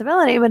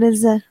responsibility, but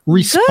it's a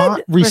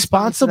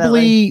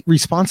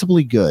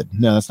responsibly good.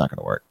 No, that's not going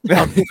to work.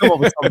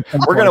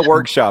 We're going to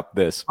workship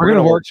this. We're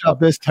going to workship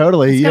this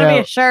totally. It's going to be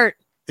a shirt.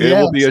 It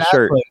will be a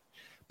shirt.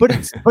 But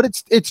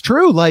it's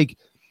true. Like,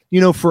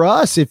 for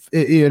us, if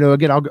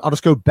again, I'll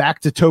just go back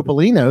to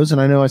Topolino's, and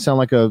I know I sound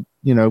like a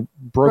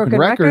broken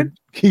record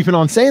keeping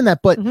on saying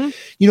that, but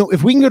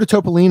if we can go to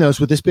Topolino's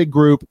with this big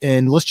group,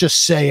 and let's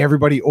just say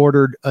everybody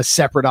ordered a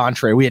separate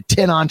entree, we had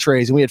 10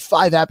 entrees and we had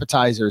 5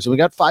 appetizers and we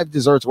got 5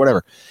 desserts,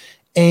 whatever,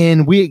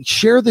 and we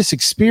share this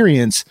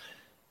experience.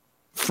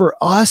 For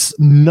us,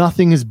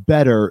 nothing is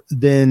better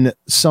than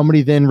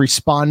somebody then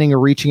responding or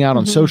reaching out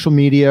on social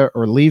media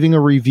or leaving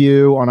a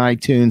review on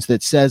iTunes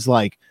that says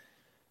like,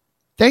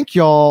 thank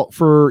y'all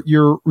for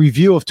your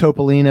review of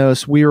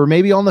Topolino's. We were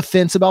maybe on the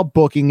fence about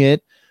booking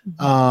it.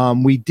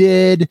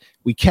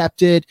 We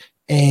kept it,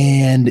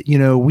 and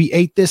we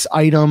ate this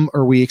item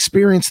or we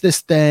experienced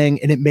this thing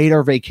and it made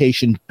our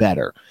vacation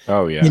better.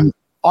 Oh yeah. And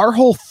our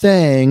whole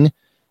thing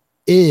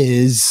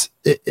is,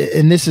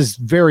 and this is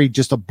very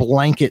just a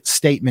blanket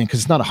statement because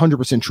it's not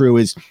 100% true,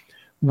 is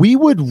we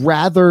would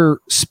rather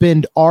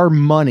spend our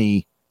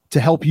money to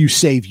help you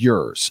save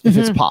yours if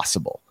it's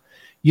possible.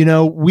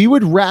 We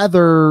would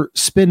rather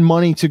spend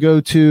money to go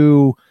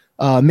to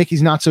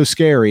Mickey's Not So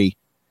Scary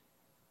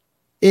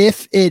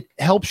if it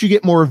helps you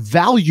get more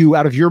value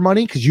out of your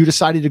money because you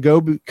decided to go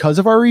because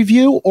of our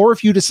review, or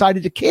if you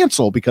decided to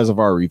cancel because of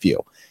our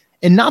review.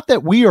 And not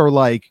that we are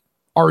like,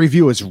 our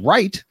review is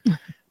right,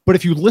 but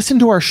if you listen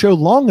to our show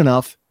long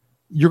enough,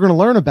 you're going to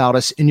learn about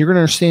us and you're going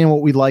to understand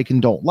what we like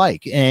and don't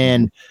like.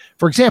 And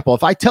for example,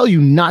 if I tell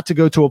you not to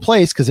go to a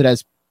place because it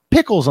has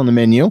pickles on the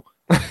menu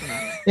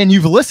and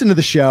you've listened to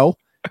the show,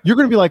 you're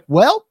going to be like,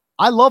 well,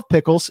 I love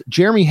pickles.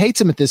 Jeremy hates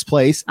them at this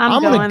place.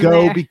 I'm going to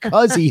go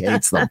because he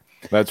hates them.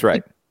 That's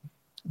right.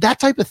 That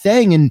type of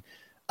thing. And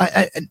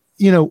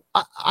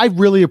I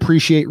really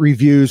appreciate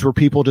reviews where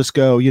people just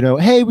go,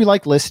 hey, we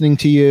like listening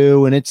to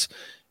you and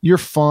you're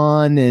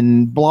fun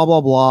and blah,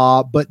 blah,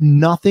 blah. But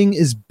nothing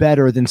is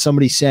better than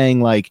somebody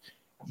saying like,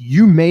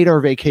 you made our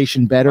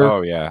vacation better.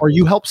 Oh, yeah. Or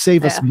you helped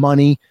save us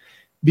money,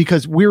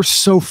 because we're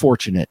so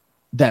fortunate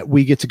that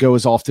we get to go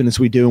as often as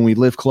we do and we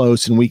live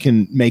close and we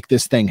can make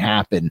this thing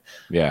happen.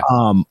 Yeah.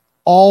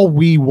 All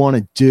we want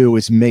to do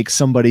is make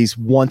somebody's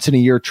once in a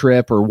year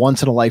trip or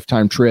once in a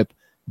lifetime trip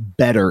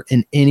better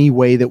in any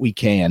way that we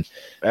can.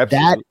 Absolutely.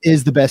 That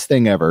is the best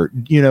thing ever.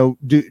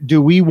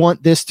 Do we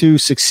want this to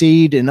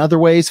succeed in other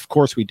ways? Of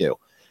course we do.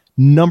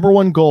 Number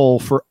one goal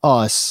for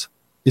us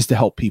is to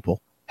help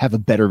people have a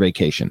better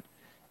vacation.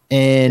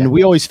 And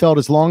we always felt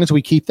as long as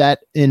we keep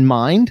that in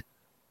mind,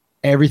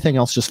 everything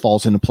else just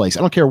falls into place.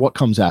 I don't care what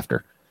comes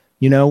after,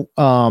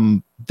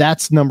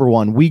 that's number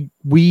one.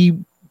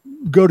 We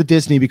go to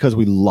Disney because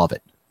we love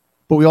it,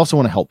 but we also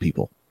want to help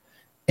people.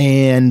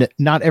 And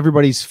not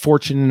everybody's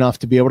fortunate enough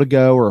to be able to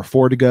go or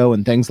afford to go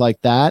and things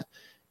like that.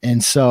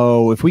 And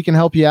so if we can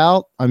help you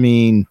out,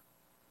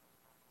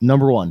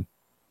 number one,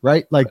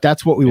 right? Like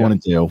that's what we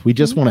want to do. We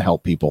just want to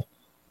help people.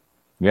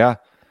 Yeah.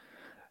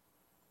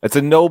 It's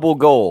a noble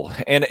goal.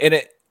 And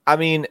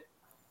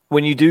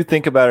when you do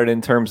think about it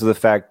in terms of the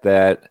fact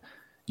that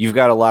you've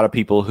got a lot of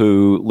people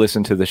who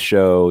listen to the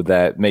show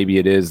that maybe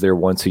it is their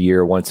once a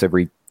year, once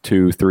every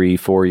 2, 3,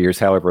 4 years,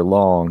 however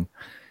long.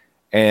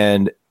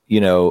 And,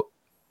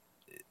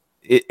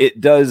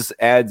 it does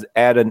add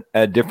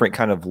a different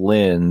kind of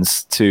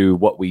lens to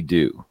what we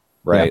do,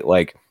 right? Yeah.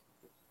 Like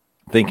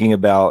thinking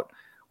about,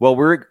 well,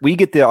 we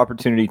get the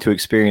opportunity to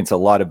experience a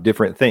lot of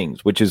different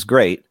things, which is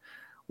great.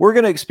 We're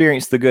going to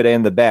experience the good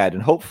and the bad.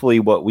 And hopefully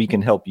what we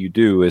can help you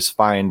do is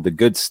find the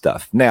good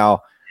stuff.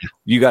 Now,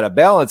 you got to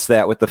balance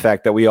that with the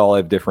fact that we all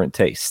have different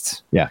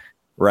tastes. Yeah.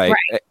 Right.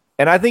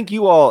 And I think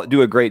you all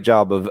do a great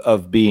job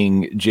of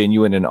being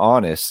genuine and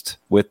honest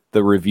with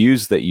the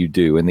reviews that you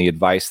do and the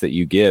advice that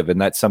you give. And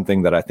that's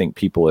something that I think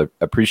people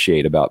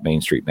appreciate about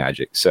Main Street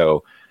Magic.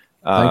 So,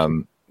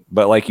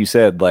 but like you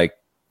said, like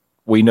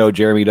we know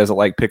Jeremy doesn't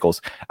like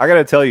pickles. I got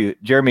to tell you,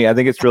 Jeremy, I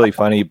think it's really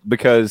funny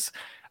because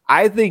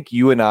I think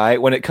you and I,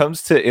 when it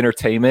comes to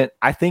entertainment,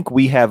 I think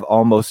we have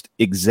almost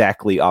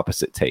exactly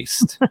opposite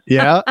taste.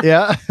 Yeah.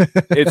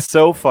 It's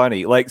so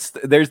funny. Like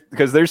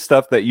there's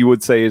stuff that you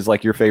would say is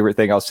like your favorite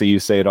thing. I'll see you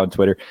say it on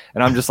Twitter,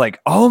 and I'm just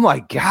like, oh my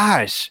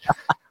gosh,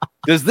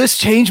 does this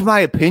change my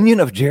opinion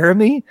of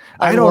Jeremy?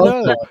 I don't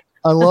know. That.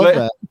 I love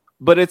that.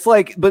 But it's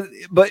like, but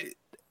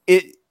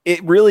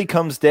it really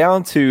comes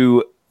down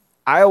to,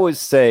 I always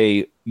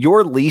say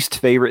your least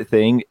favorite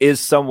thing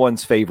is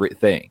someone's favorite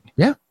thing.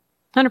 Yeah.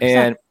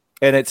 100%.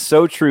 And it's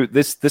so true.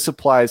 This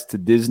applies to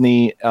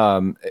Disney,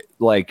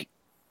 like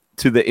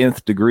to the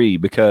nth degree,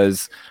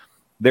 because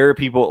there are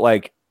people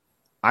like,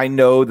 I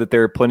know that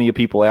there are plenty of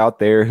people out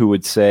there who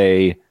would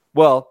say,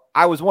 well,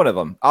 I was one of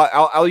them.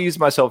 I'll use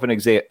myself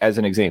as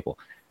an example.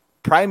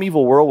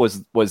 Primeval World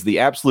was the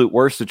absolute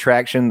worst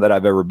attraction that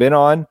I've ever been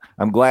on.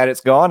 I'm glad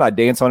it's gone. I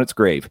dance on its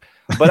grave.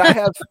 But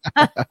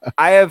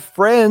I have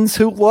friends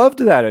who loved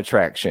that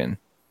attraction,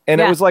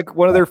 and it was like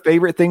one of their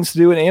favorite things to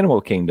do in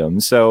Animal Kingdom.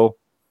 So,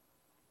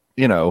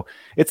 you know,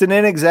 it's an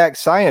inexact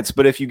science,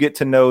 but if you get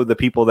to know the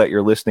people that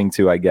you're listening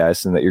to, I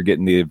guess, and that you're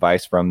getting the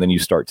advice from, then you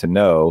start to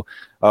know,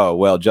 oh,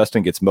 well,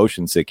 Justin gets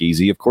motion sick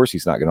easy. Of course,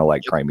 he's not going to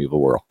like Primeval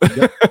World.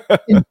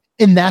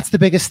 and that's the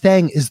biggest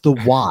thing is the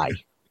why.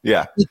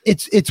 Yeah.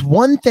 It's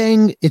one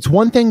thing. It's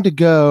one thing to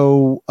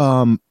go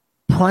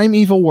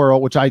Primeval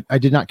World, which I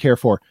did not care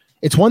for.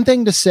 It's one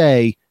thing to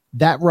say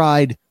that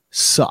ride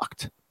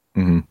sucked.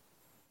 Mm-hmm.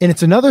 And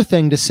it's another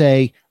thing to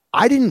say,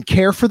 I didn't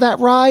care for that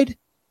ride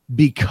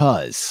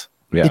because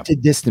it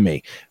did this to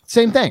me.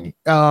 Same thing.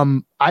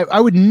 I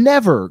would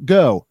never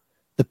go,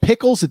 the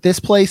pickles at this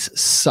place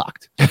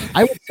sucked.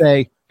 I would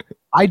say,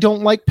 I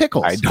don't like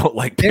pickles. I don't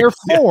like pickles.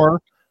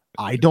 Therefore,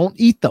 I don't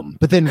eat them.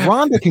 But then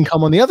Rhonda can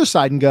come on the other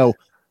side and go,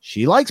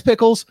 she likes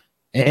pickles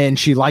and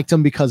she liked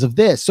them because of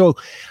this. So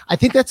I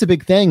think that's a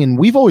big thing. And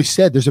we've always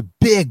said there's a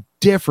big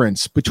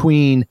difference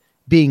between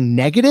being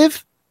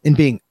negative and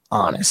being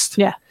honest.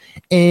 Yeah.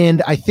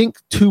 And I think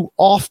too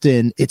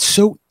often it's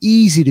so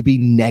easy to be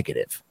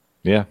negative.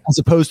 Yeah. As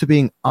opposed to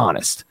being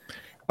honest.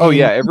 Oh and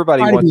yeah.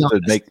 Everybody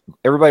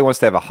wants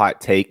to have a hot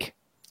take.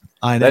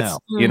 I know.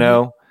 You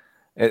know,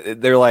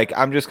 they're like,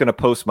 I'm just going to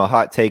post my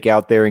hot take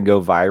out there and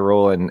go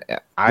viral. And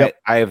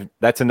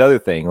that's another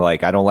thing.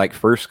 Like, I don't like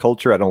first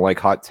culture. I don't like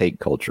hot take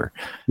culture.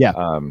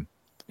 Yeah.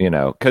 You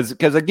know, cause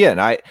again,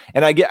 I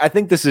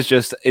think this is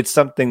just, it's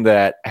something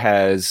that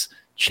has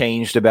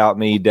changed about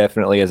me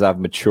definitely as I've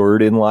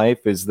matured in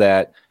life, is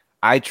that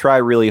I try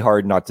really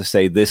hard not to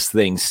say this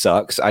thing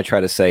sucks. I try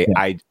to say,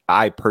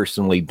 I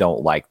personally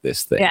don't like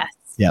this thing. Yes.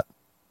 Yep.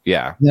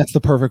 Yeah. That's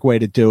the perfect way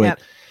to do it.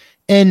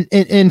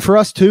 And for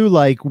us too,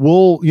 like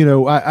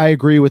I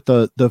agree with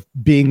the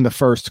being the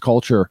first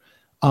culture.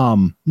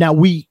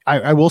 Now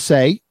I will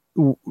say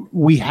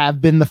we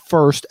have been the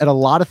first at a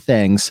lot of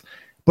things,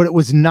 but it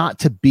was not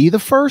to be the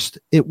first.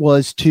 It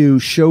was to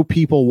show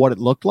people what it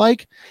looked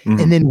like. Mm-hmm.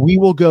 And then we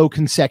will go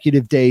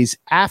consecutive days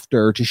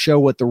after to show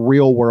what the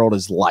real world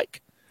is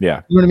like.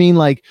 Yeah. You know what I mean?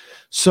 Like,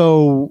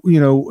 so,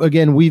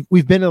 again,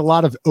 we've been at a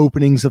lot of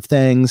openings of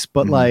things,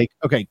 but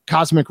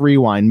Cosmic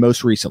Rewind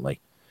most recently.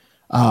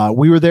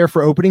 We were there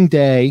for opening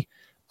day.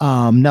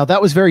 Now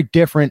that was very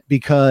different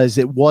because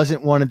it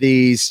wasn't one of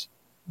these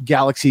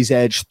Galaxy's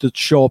Edge to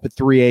show up at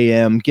 3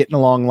 a.m., get in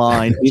a long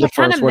line, be the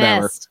first,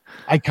 whatever.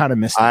 I kind of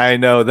missed it. I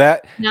know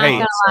that. Not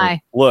gonna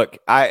lie. Look,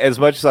 as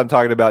much as I'm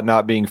talking about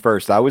not being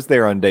first, I was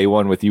there on day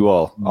one with you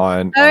all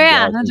on.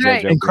 That's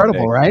right.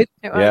 Incredible, right?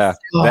 It was. Yeah,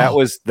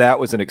 that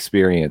was an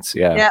experience.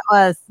 Yeah, it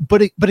was.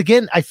 But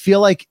again, I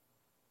feel like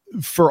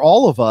for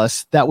all of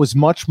us, that was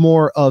much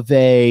more of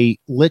a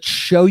let's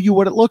show you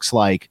what it looks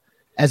like,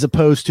 as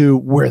opposed to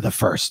we're the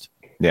first.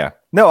 Yeah.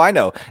 No, I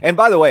know. And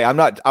by the way,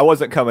 I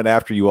wasn't coming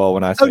after you all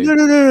when I said. Oh,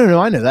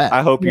 no. I know that.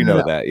 I hope you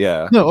know that.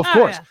 Yeah. No, of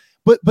course.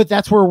 Yeah. But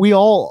that's where we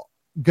all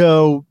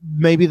go,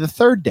 maybe the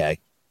third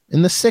day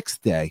and the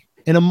sixth day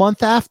and a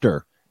month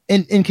after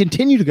and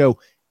continue to go,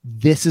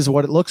 this is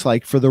what it looks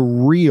like for the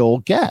real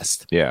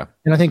guest. Yeah.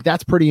 And I think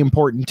that's pretty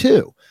important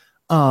too.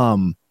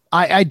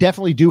 I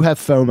definitely do have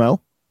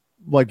FOMO,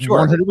 like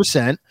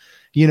 100%.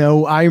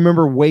 I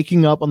remember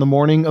waking up on the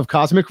morning of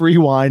Cosmic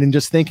Rewind and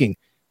just thinking,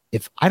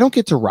 if I don't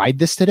get to ride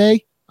this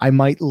today, I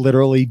might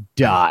literally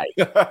die.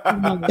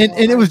 and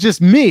it was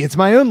just me. It's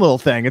my own little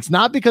thing. It's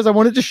not because I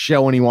wanted to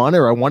show anyone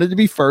or I wanted to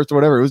be first or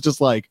whatever. It was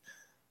just like,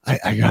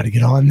 I got to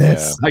get on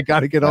this. Yeah. I got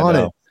to get on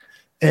it.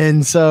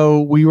 And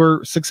so we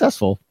were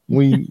successful.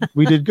 We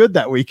did good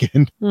that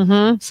weekend.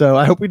 Mm-hmm. So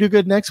I hope we do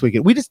good next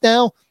weekend.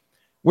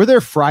 We're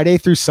there Friday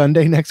through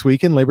Sunday next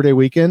weekend, Labor Day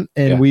weekend.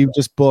 And we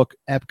just book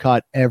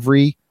Epcot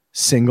every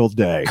single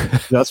day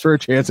just for a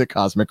chance at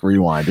Cosmic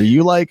Rewind. Are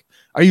you like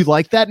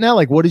that now?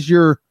 Like, what is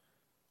your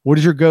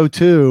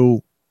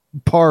go-to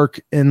park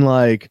and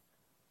like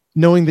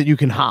knowing that you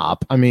can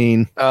hop? I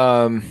mean,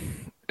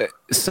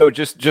 so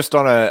just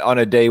on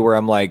a day where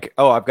I'm like,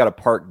 oh, I've got a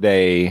park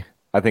day,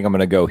 I think I'm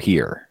going to go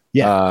here.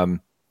 Yeah.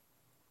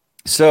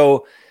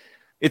 So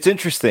it's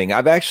interesting.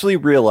 I've actually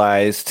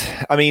realized,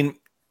 I mean,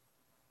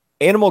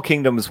 Animal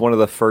Kingdom is one of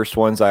the first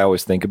ones I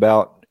always think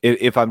about.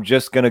 if I'm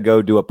just going to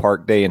go do a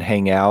park day and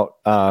hang out,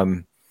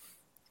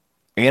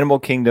 Animal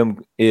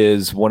Kingdom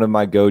is one of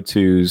my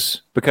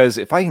go-tos because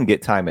if I can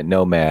get time at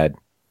Nomad,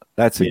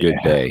 that's a good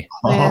day.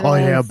 Oh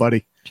yeah,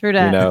 buddy. True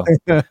that.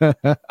 You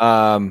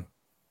know,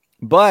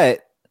 but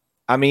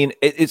I mean,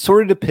 it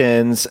sort of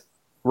depends.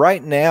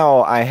 Right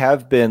now, I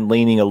have been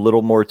leaning a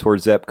little more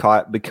towards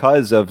Epcot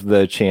because of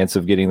the chance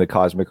of getting the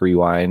Cosmic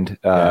Rewind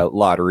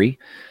lottery.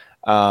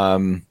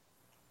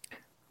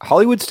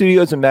 Hollywood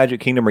Studios and Magic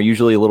Kingdom are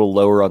usually a little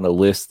lower on the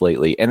list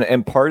lately.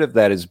 And part of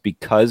that is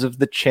because of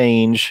the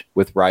change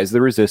with Rise of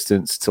the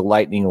Resistance to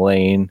Lightning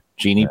Lane,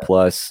 Genie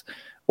Plus,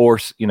 or,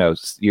 you know,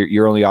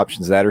 your only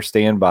options that are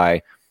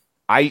standby.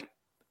 I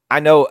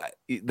know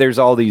there's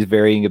all these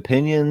varying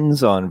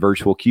opinions on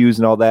virtual queues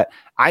and all that.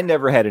 I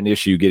never had an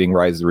issue getting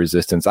Rise of the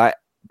Resistance. I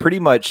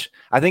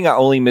think I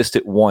only missed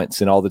it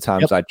once in all the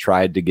times I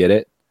tried to get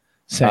it.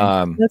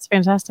 Same. That's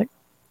fantastic.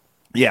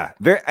 Yeah.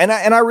 And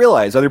I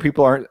realize other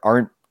people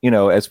aren't, you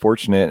know, as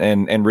fortunate,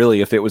 and really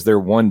if it was their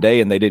one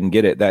day and they didn't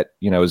get it, that,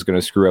 you know, is going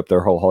to screw up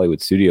their whole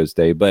Hollywood Studios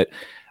day. But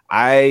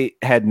I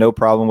had no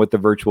problem with the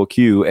virtual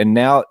queue. And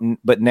now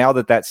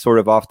that that's sort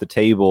of off the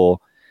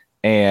table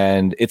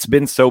and it's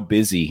been so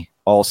busy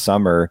all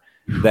summer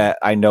that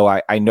I know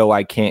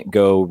I can't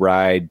go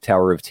ride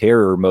Tower of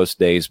Terror most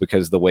days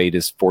because the wait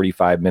is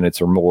 45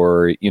 minutes or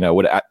more, you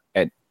know,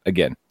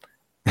 again,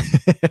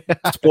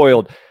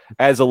 spoiled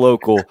as a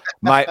local.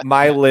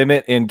 My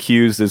limit in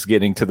queues is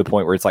getting to the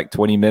point where it's like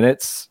 20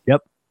 minutes.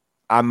 Yep.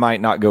 I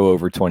might not go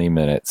over 20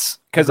 minutes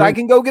because I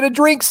can go get a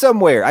drink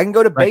somewhere. I can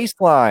go to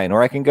Baseline,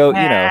 or I can go,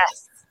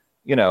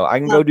 you know, I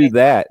can go do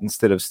that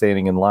instead of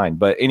standing in line.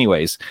 But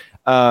anyways,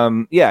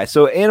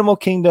 so Animal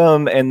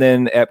Kingdom and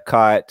then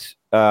Epcot,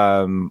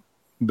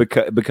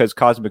 because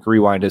Cosmic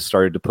Rewind has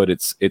started to put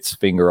its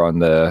finger on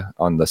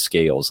the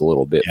scales a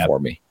little bit for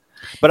me.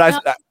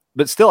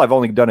 But still, I've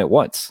only done it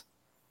once.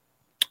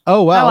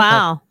 Oh, wow. Oh,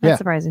 wow. That's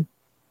surprising.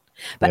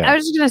 But I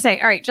was just going to say,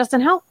 all right, Justin,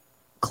 how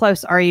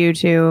close are you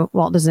to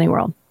Walt Disney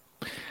World?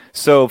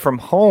 So from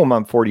home,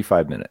 I'm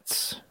 45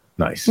 minutes.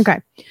 Nice. Okay.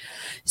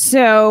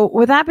 So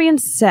with that being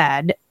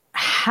said,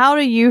 how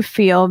do you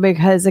feel?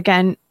 Because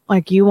again,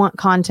 like you want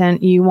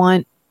content, you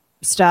want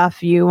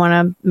stuff, you want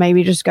to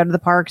maybe just go to the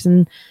parks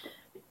and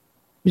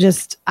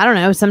just, I don't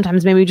know,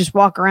 sometimes maybe just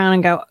walk around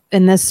and go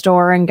in this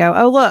store and go,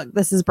 oh, look,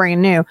 this is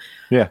brand new.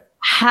 Yeah.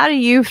 How do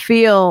you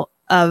feel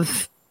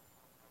of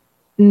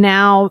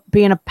now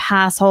being a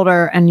pass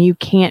holder and you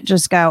can't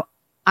just go,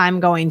 I'm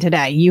going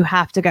today. You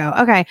have to go,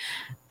 okay,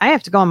 I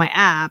have to go on my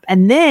app.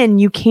 And then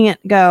you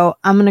can't go,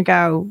 I'm going to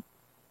go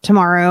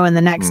tomorrow and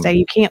the next day.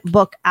 You can't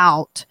book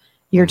out.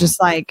 You're just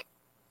like,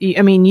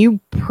 you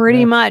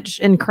pretty much,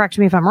 and correct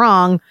me if I'm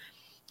wrong,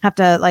 have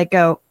to like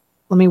go,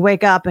 let me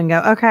wake up and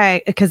go,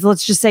 okay, because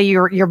let's just say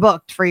you're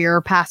booked for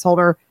your pass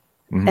holder.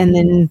 And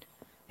then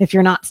if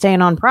you're not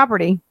staying on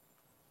property,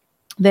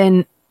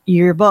 then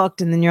you're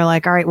booked. And then you're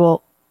like, all right,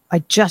 well, I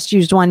just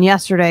used one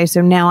yesterday.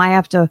 So now I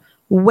have to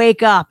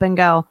wake up and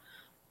go,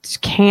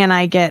 can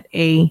I get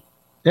a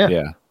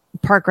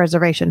park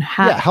reservation?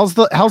 How's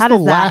the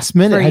last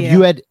minute? Have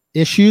you had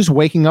issues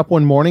waking up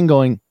one morning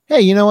going,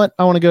 hey, you know what?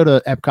 I want to go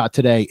to Epcot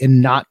today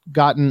and not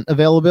gotten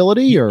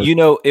availability? Or, you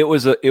know, it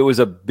was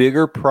a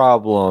bigger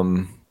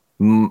problem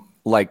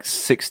like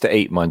 6 to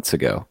 8 months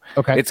ago.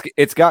 Okay.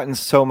 It's gotten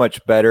so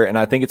much better. And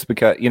I think it's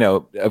because, you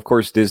know, of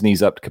course,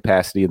 Disney's upped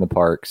capacity in the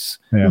parks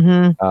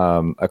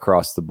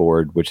across the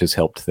board, which has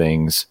helped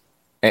things.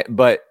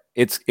 But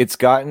it's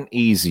gotten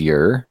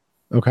easier.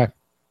 Okay.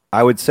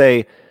 I would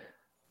say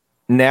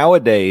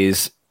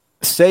nowadays,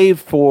 save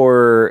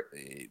for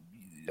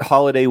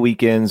holiday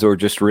weekends or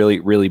just really,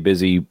 really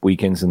busy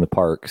weekends in the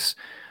parks,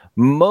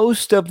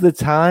 most of the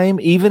time,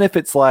 even if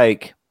it's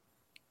like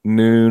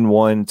noon,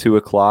 1, 2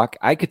 o'clock,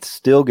 I could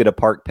still get a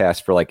park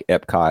pass for like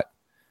Epcot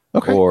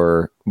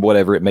or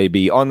whatever it may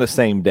be on the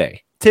same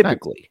day.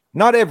 Typically,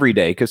 not every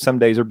day because some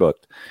days are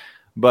booked.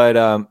 But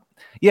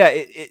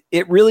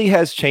it really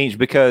has changed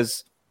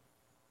because,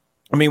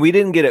 I mean, we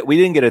didn't get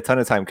a ton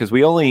of time because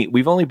we've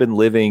only been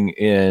living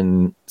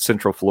in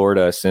Central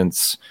Florida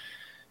since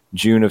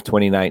June of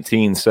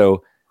 2019.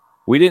 So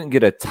we didn't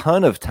get a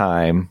ton of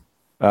time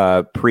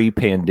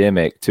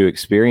pre-pandemic to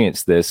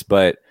experience this.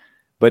 But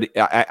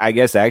I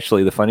guess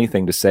actually the funny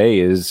thing to say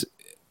is,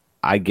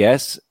 I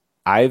guess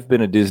I've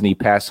been a Disney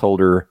pass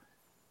holder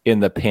in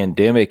the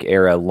pandemic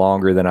era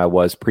longer than I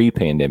was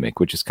pre-pandemic,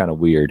 which is kind of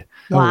weird.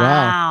 Wow. Oh,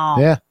 wow.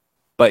 Yeah.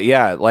 But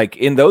yeah, like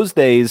in those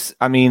days,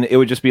 I mean, it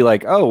would just be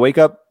like, oh, wake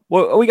up.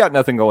 Well, we got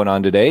nothing going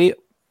on today.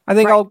 I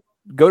think I'll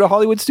go to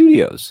Hollywood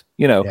Studios,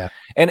 you know,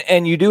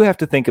 and you do have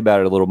to think about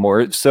it a little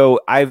more. So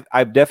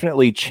I've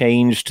definitely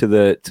changed to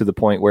the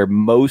point where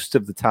most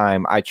of the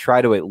time I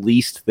try to at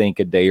least think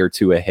a day or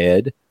two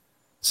ahead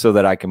so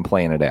that I can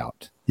plan it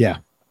out. Yeah.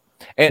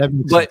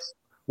 But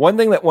one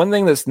thing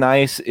that's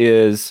nice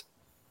is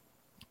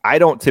I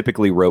don't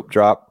typically rope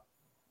drop.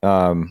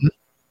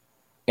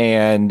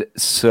 And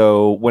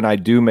so when I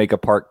do make a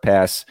park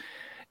pass,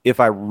 if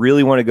I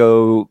really want to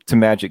go to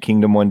Magic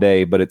Kingdom one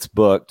day, but it's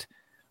booked,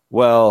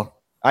 well,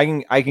 I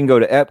can go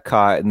to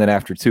Epcot, and then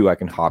after 2, I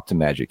can hop to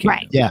Magic Kingdom.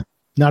 Right. Yeah,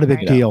 not a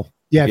big deal.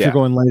 Yeah, if you're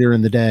going later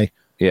in the day.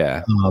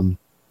 Yeah.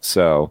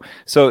 So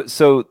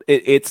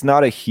it's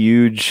not a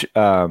huge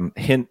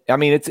hint. I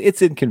mean,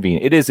 it's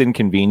inconvenient. It is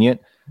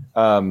inconvenient.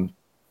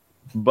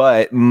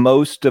 But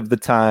most of the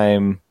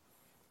time,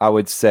 I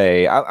would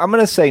say I'm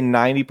going to say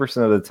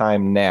 90% of the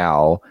time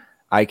now,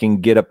 I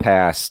can get a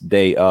pass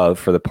day of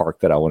for the park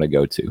that I want to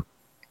go to.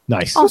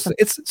 Nice. Awesome.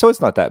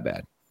 It's not that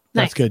bad.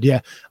 That's good.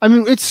 Yeah. I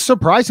mean, it's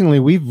surprisingly,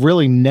 we've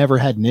really never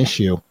had an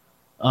issue.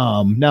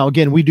 Now,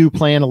 again, we do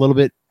plan a little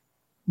bit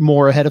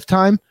more ahead of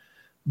time,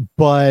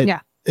 but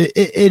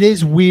it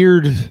is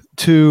weird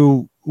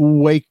to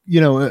wake,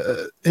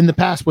 in the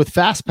past with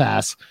Fast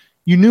Pass,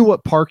 you knew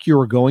what park you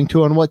were going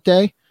to on what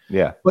day.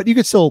 Yeah. But you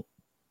could still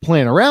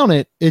plan around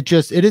it. It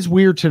is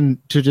weird to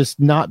just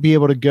not be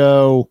able to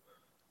go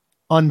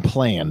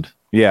unplanned.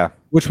 Yeah.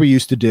 Which we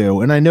used to do.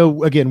 And I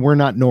know, again, we're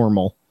not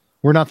normal.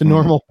 We're not the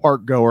normal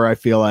park goer, I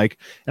feel like.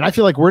 And I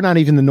feel like we're not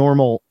even the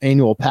normal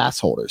annual pass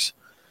holders,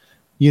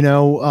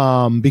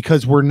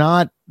 because we're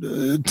not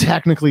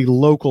technically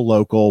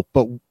local,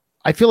 but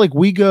I feel like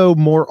we go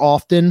more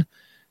often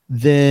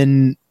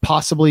than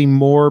possibly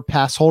more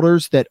pass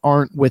holders that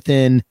aren't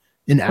within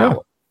an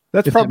hour.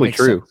 That's probably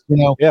true.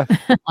 Sense, yeah.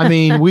 I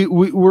mean,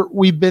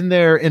 we've been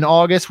there in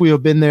August. We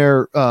have been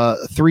there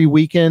 3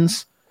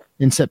 weekends.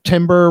 In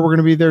September, we're going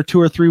to be there 2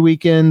 or 3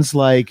 weekends.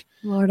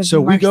 So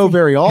we go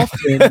very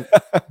often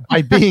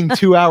by being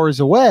 2 hours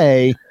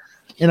away.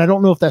 And I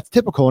don't know if that's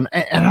typical. And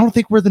I don't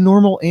think we're the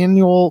normal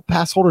annual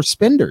pass holder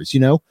spenders.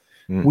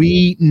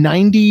 We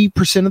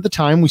 90% of the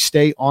time we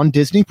stay on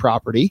Disney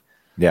property.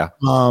 Yeah.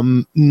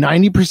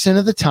 90%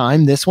 of the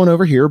time, this one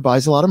over here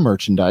buys a lot of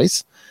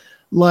merchandise.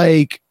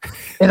 And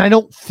I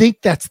don't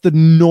think that's the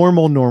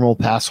normal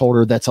pass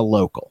holder that's a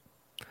local.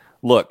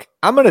 Look,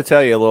 I'm going to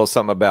tell you a little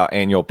something about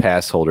annual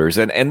pass holders,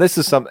 and this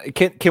is something.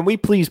 Can we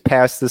please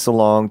pass this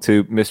along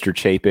to Mr.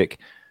 Chapek?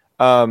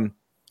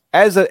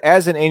 As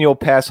an annual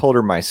pass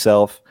holder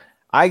myself,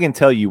 I can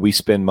tell you we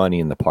spend money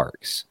in the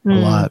parks a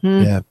lot.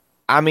 Yeah,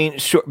 I mean,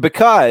 sure,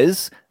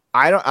 because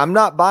I'm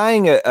not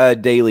buying a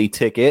daily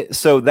ticket,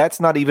 so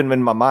that's not even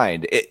in my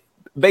mind.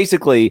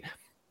 Basically,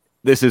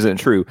 this isn't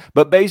true,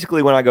 but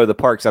basically, when I go to the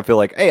parks, I feel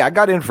like, hey, I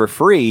got in for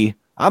free.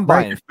 I'm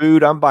buying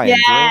food. I'm buying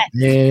drinks.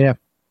 Yeah.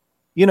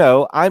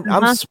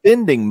 I'm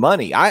spending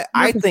money.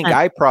 I think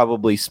I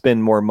probably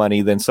spend more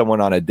money than someone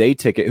on a day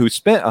ticket who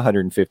spent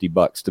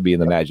 $150 to be in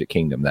the Magic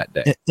Kingdom that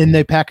day. And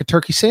they pack a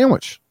turkey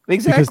sandwich.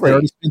 Exactly. Because they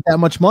already spent that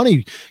much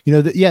money. They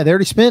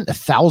already spent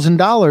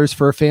 $1,000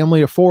 for a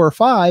family of 4 or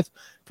 5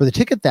 for the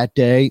ticket that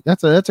day.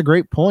 That's a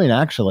great point,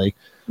 actually.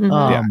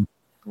 It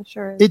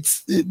sure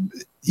is.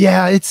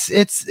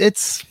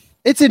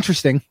 It's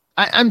interesting.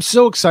 I'm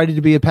so excited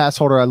to be a pass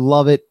holder. I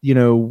love it.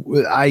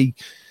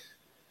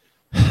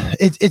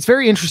 It's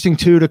very interesting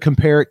too to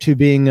compare it to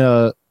being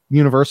a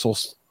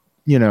Universal's,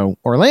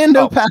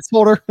 Orlando pass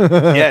holder.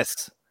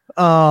 Yes.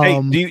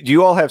 Hey, do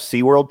you all have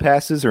SeaWorld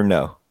passes or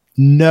no?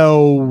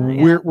 No,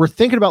 we're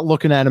thinking about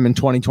looking at them in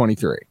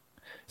 2023.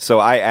 So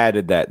I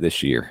added that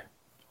this year.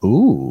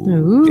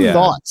 Ooh. Yeah.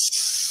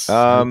 Thoughts?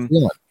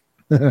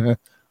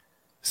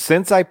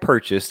 Since I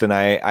purchased, and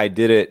I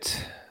did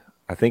it,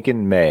 I think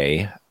in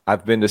May,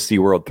 I've been to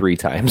SeaWorld 3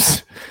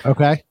 times.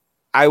 Okay.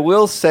 I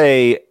will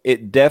say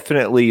it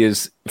definitely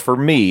is, for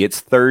me, it's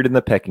third in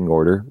the pecking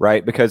order,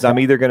 right? Because I'm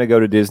either going to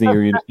go to Disney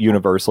or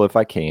Universal if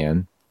I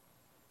can.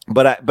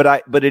 But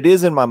it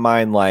is in my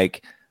mind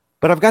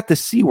but I've got the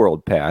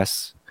SeaWorld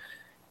pass.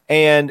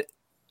 And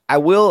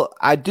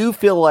I do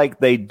feel like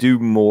they do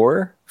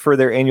more for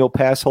their annual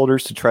pass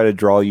holders to try to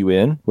draw you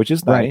in, which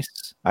is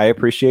nice. Right. I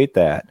appreciate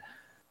that.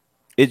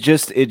 It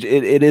just it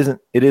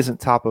isn't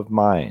top of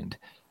mind.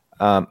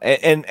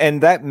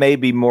 And that may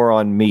be more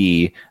on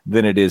me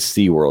than it is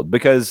SeaWorld,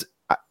 because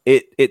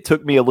it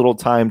took me a little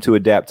time to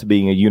adapt to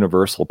being a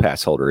Universal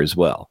pass holder as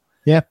well.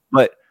 Yeah.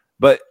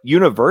 But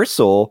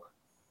Universal,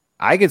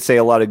 I could say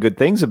a lot of good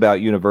things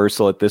about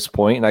Universal at this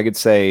point. And I could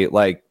say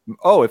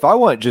if I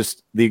want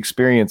just the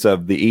experience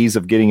of the ease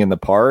of getting in the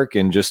park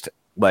and just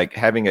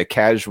having a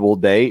casual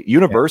day,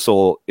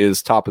 Universal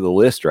is top of the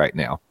list right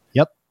now.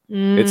 Yep.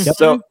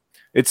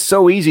 It's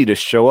so easy to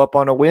show up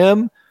on a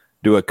whim,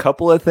 do a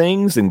couple of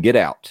things, and get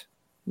out.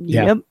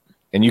 Yep.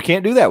 And you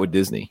can't do that with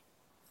Disney.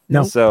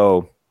 No.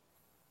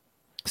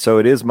 So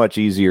it is much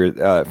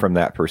easier from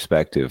that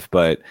perspective.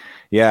 But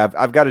yeah,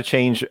 I've got to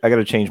change. I got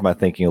to change my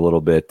thinking a little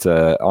bit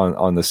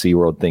on the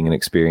SeaWorld thing and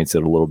experience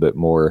it a little bit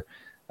more.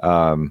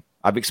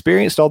 I've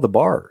experienced all the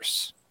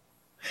bars.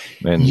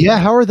 And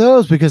how are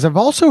those? Because I've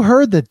also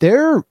heard that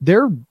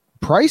their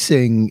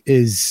pricing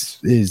is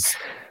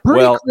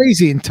pretty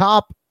crazy and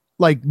top,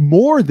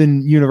 more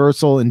than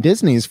Universal and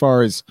Disney as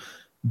far as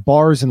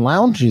bars and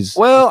lounges.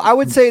 Well, I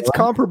would say it's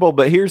comparable,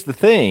 but here's the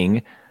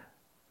thing.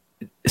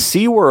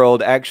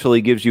 SeaWorld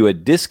actually gives you a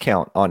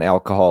discount on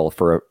alcohol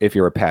if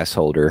you're a pass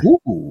holder.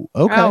 Ooh,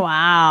 okay. Oh,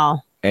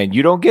 wow. And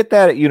you don't get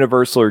that at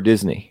Universal or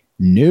Disney.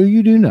 No,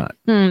 you do not.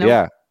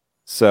 Yeah.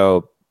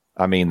 So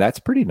I mean, that's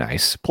pretty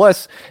nice.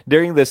 Plus,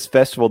 during this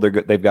festival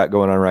they've got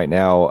going on right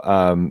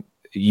now,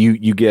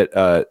 you get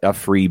a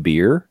free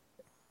beer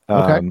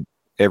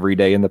every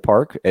day in the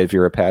park if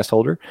you're a pass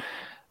holder.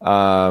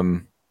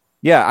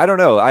 Yeah, I don't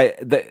know.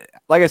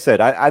 Like I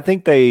said, I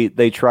think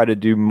they try to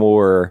do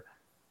more.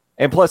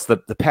 And plus,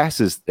 the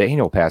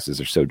annual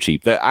passes are so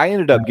cheap that I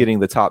ended up getting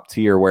the top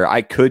tier where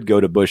I could go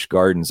to Busch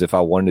Gardens if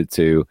I wanted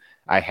to.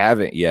 I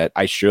haven't yet.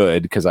 I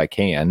should because I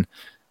can.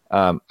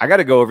 I got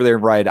to go over there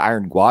and ride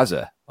Iron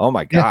Gwaza. Oh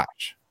my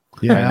gosh.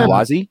 Yeah. Iron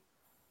Gwazi?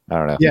 I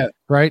don't know. Yeah,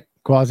 right.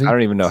 Gwazi. I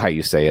don't even know how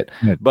you say it.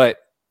 Yeah. But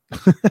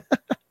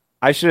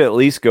I should at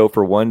least go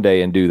for one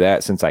day and do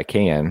that since I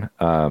can.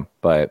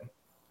 But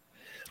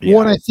yeah.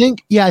 Well, I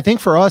think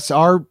for us,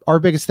 our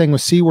biggest thing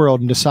with SeaWorld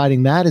and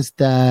deciding that is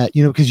that,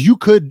 because you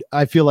could,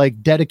 I feel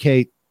like,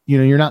 dedicate,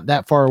 you're not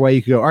that far away.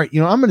 You could go, all right,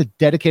 I'm going to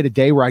dedicate a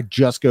day where I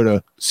just go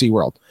to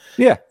SeaWorld.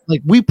 Yeah.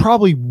 Like we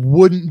probably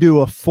wouldn't do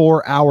a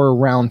 4-hour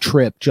round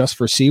trip just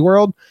for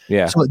SeaWorld.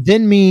 Yeah. So it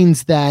then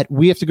means that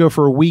we have to go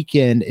for a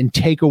weekend and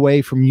take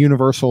away from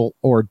Universal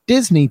or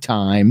Disney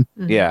time.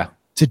 Yeah.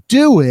 To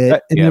do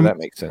it. That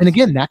makes sense. And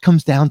again, that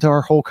comes down to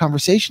our whole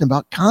conversation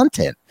about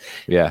content.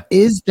 Yeah.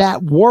 Is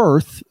that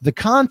worth the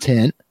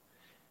content?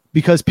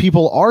 Because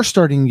people are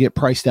starting to get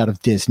priced out of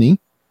Disney.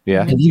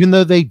 Yeah. And even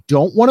though they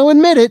don't want to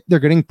admit it, they're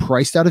getting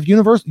priced out of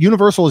Universal.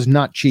 Universal is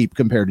not cheap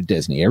compared to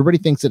Disney. Everybody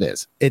thinks it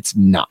is. It's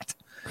not.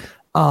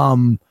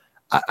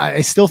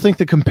 I still think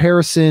the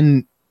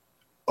comparison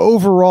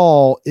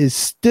overall is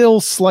still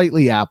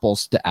slightly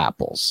apples to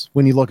apples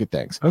when you look at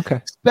things.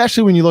 Okay.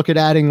 Especially when you look at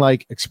adding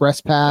like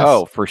Express Pass.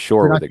 Oh, for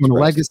sure. With Express.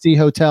 Legacy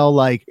Hotel.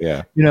 Like,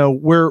 yeah.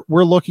 We're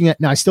looking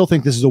at now. I still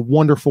think this is a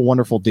wonderful,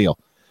 wonderful deal.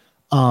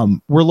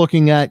 We're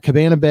looking at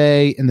Cabana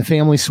Bay and the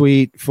family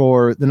suite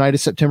for the night of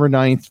September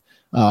 9th,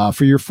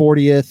 for your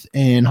 40th,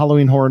 and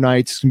Halloween Horror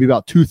Nights. It's going to be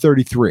about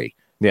 $233.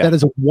 Yeah. That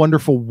is a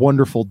wonderful,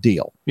 wonderful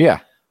deal. Yeah.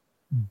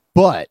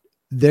 But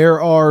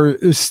there are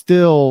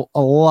still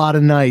a lot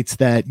of nights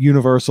that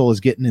Universal is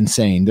getting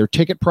insane. Their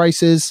ticket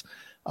prices,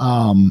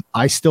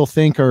 I still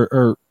think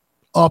are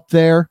up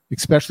there,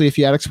 especially if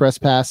you add Express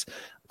Pass.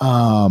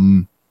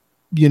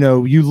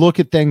 You look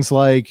at things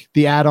like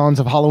the add-ons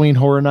of Halloween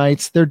Horror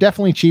Nights. They're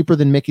definitely cheaper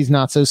than Mickey's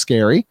Not So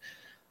Scary.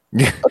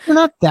 But they're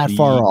not that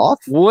far off.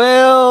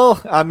 Well,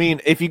 I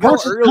mean, if you go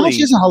early, how much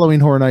is a Halloween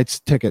Horror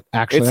Nights ticket?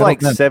 Actually, it's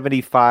like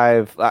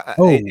 75.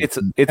 It's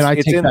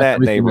in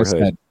that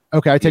neighborhood.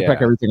 Okay, I take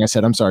back everything I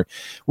said. I'm sorry.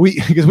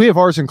 Because we have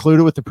ours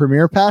included with the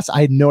Premier Pass. I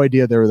had no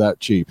idea they were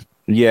that cheap.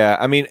 Yeah,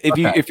 I mean,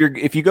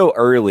 if you go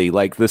early,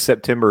 like the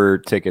September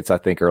tickets, I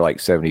think are like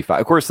 75.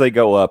 Of course, they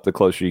go up the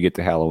closer you get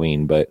to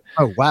Halloween. But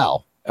oh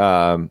wow,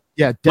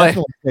 yeah,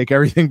 definitely take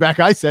everything back.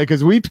 I said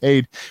because we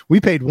paid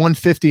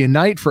 $150 a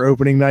night for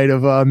opening night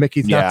of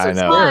Mickey's Not So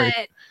Scary.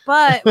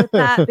 But with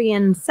that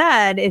being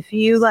said, if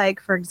you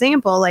for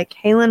example,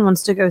 Halen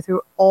wants to go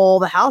through all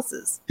the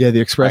houses. Yeah, the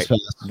Express Pass.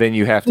 Then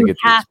you have to get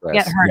her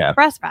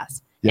Express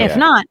Pass. Yeah. If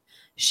not,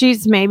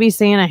 she's maybe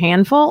seeing a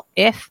handful,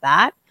 if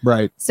that.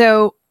 Right.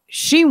 So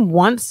she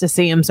wants to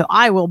see him, so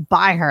I will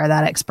buy her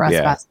that Express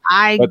Pass.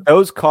 But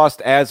those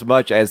cost as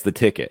much as the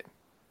ticket.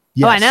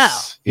 Yes. Oh, I know.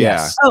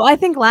 Yeah. Oh, I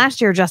think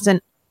last year,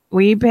 Justin,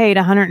 we paid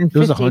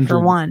 $150 for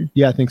one.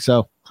 Yeah, I think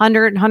so.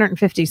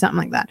 150, something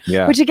like that.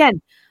 Yeah. Which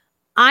again,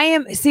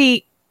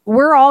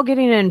 we're all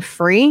getting in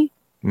free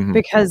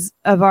because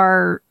of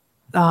our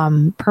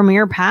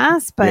Premier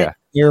Pass, but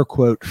air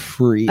quote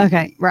free.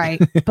 Okay,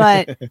 right.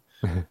 But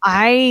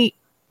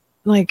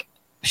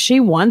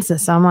she wants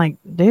this. So I'm like,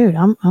 dude,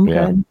 I'm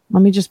good.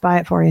 Let me just buy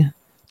it for you.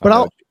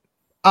 But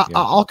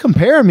I'll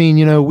compare. I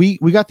mean, we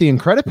got the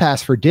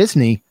Incredipass for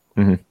Disney.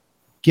 Mm-hmm.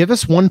 Give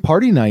us one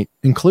party night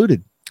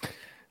included.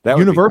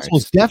 Universal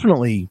is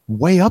definitely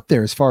way up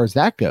there as far as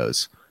that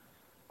goes.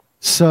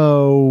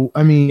 So,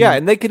 I mean, yeah,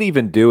 and they could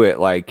even do it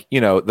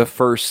the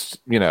first,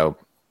 you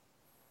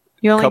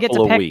only get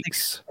to pick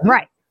weeks.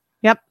 Right.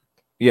 Yep.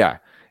 Yeah.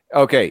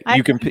 Okay.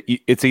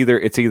 It's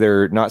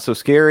either Not So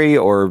Scary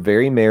or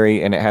Very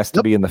Merry, and it has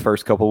to be in the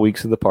first couple of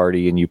weeks of the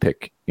party, and you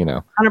pick,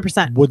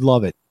 100%. Would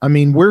love it. I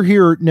mean, we're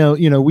here now,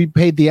 we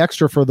paid the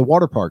extra for the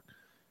water park,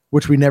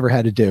 which we never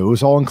had to do. It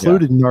was all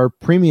included in our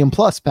Premium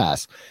Plus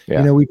pass.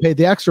 Yeah. We paid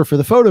the extra for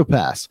the photo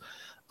pass.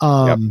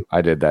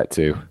 I did that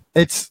too.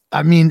 It's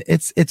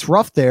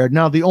rough there.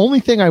 Now, the only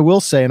thing I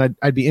will say, and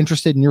I'd be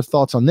interested in your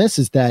thoughts on this,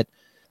 is that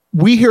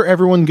we hear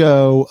everyone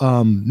go,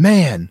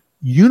 man,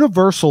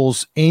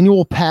 Universal's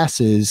annual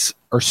passes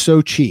are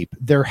so cheap.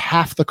 They're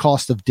half the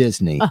cost of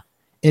Disney.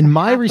 And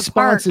my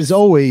response is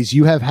always,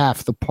 you have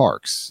half the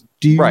parks.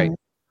 Do you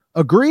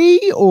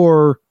agree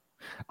or...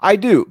 I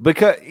do,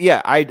 because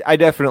I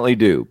definitely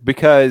do,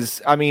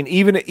 because I mean,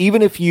 even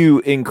if you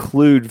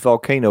include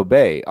Volcano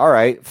Bay, all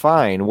right,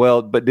 fine.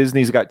 Well, but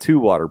Disney's got 2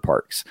 water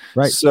parks,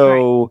 right?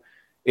 So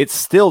it's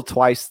still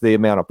twice the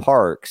amount of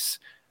parks.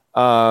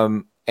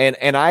 And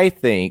I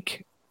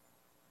think,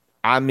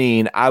 I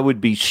mean, I would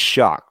be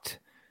shocked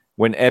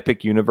when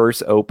Epic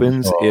Universe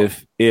opens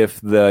if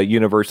the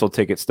Universal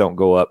tickets don't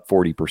go up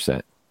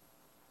 40%.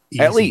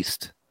 At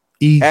least.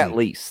 Easy. At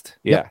least.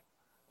 Yeah.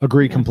 Yep.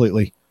 Agree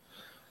completely.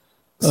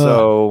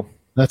 So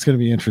that's going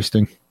to be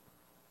interesting.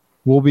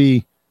 We'll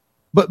be,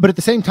 but at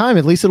the same time,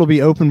 at least it'll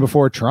be open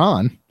before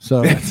Tron.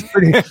 So that's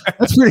pretty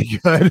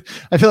good.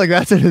 I feel like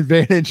that's an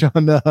advantage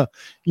on the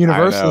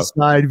Universal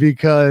side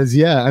because,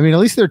 I mean, at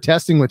least they're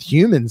testing with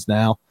humans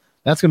now.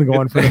 That's going to go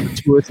on for another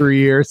 2 or 3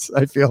 years.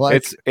 I feel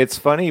like it's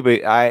funny,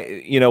 but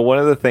one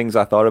of the things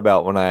I thought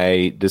about when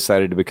I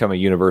decided to become a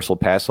Universal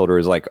pass holder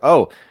is like,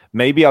 oh,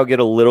 maybe I'll get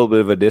a little bit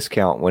of a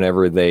discount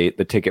whenever the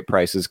ticket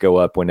prices go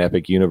up when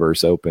Epic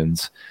Universe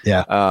opens.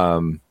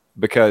 Yeah.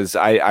 Because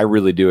I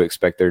really do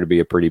expect there to be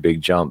a pretty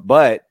big jump,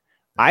 but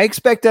I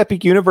expect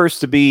Epic Universe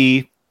to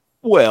be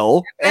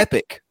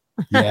epic.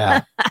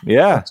 Yeah.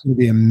 Yeah. It's going to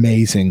be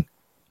amazing.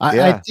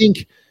 I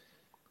think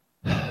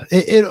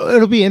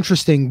it'll be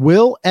interesting.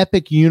 Will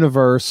Epic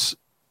Universe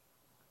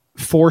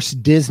force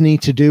Disney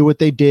to do what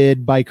they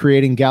did by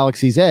creating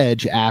Galaxy's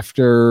Edge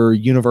after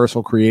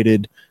Universal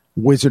created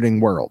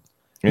Wizarding World?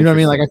 You know what I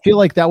mean? Like, I feel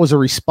like that was a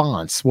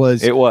response.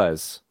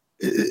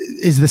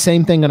 Is the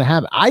same thing going to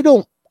happen?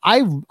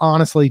 I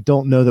honestly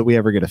don't know that we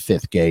ever get a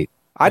fifth gate.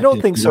 I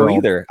don't think so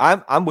either.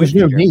 I'm with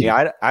you.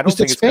 I don't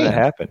think it's going to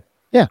happen.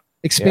 Yeah.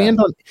 Expand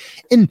on,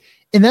 and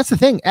that's the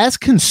thing. As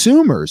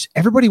consumers,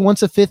 everybody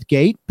wants a fifth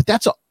gate, but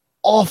that's an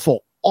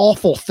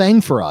awful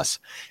thing for us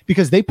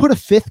because they put a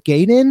fifth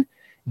gate in,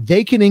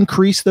 they can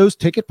increase those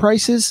ticket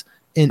prices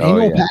and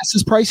annual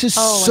passes prices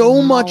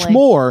so much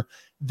more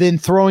than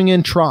throwing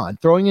in Tron,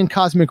 throwing in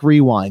Cosmic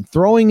Rewind,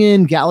 throwing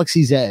in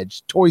Galaxy's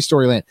Edge, Toy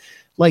Story Land.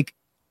 Like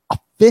a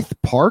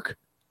fifth park,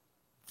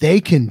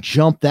 they can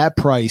jump that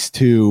price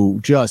to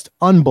just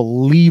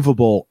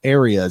unbelievable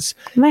areas.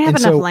 And they have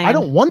enough land. I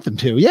don't want them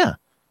to. Yeah.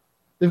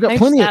 They've got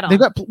plenty.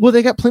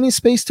 They got plenty of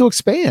space to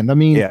expand. I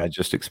mean,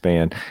 just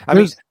expand. I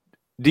mean,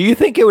 do you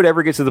think it would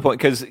ever get to the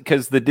point?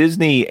 Because the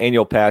Disney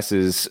annual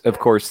passes, of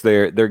course,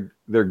 they're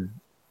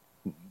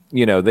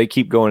they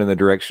keep going in the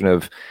direction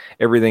of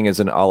everything as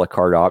an a la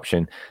carte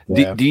option.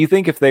 Yeah. Do you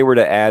think if they were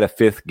to add a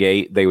fifth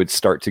gate, they would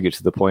start to get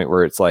to the point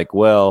where it's like,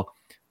 well,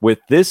 with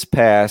this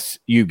pass,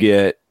 you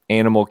get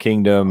Animal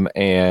Kingdom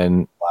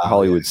and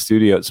Hollywood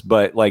Studios,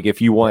 but like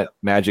if you want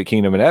Magic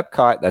Kingdom and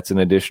Epcot, that's an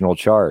additional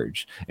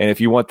charge, and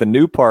if you want the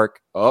new park,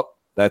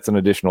 that's an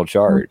additional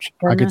charge.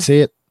 I could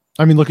see it.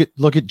 I mean,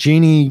 look at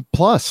Genie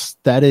Plus.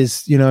 That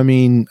is,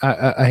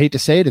 I hate to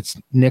say it, it's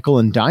nickel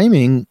and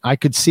diming. I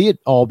could see it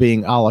all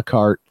being a la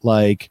carte.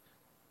 Like,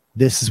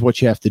 this is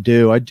what you have to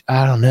do. I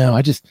don't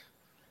know.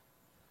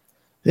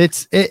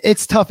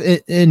 It's tough.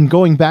 And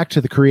going back to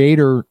the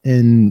creator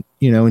and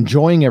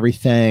enjoying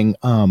everything.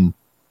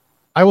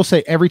 I will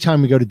say every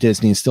time we go to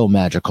Disney, it's still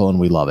magical and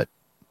we love it.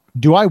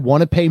 Do I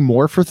want to pay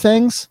more for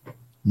things?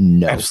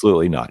 No,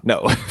 absolutely not. No,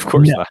 of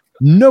course not.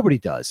 Nobody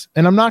does.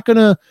 And I'm not going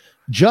to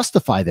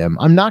justify them.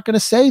 I'm not going to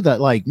say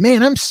that like,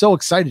 man, I'm so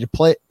excited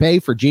to pay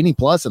for Genie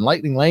Plus and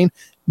Lightning Lane.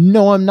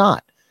 No, I'm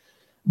not.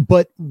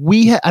 But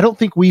I don't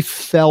think we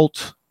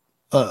felt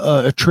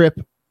a trip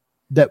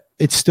that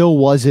it still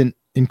wasn't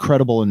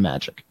incredible and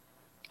magic.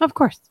 Of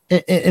course.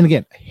 And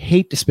again, I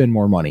hate to spend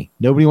more money.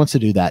 Nobody wants to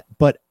do that.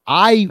 But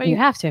you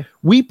have to.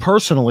 We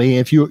personally,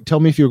 if you tell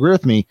me if you agree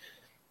with me,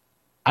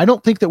 I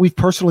don't think that we've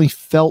personally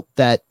felt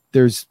that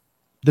the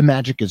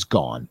magic is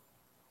gone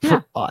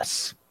for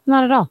us.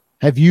 Not at all.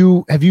 Have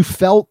you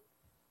felt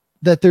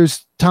that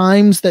there's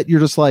times that you're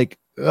just like,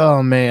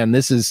 oh man,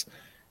 this is,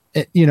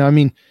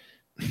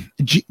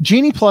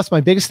 Genie Plus,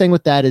 my biggest thing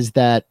with that is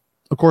that,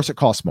 of course, it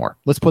costs more.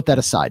 Let's put that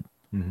aside.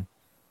 Mm-hmm.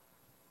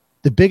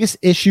 The biggest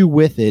issue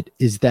with it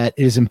is that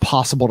it is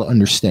impossible to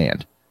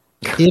understand.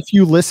 If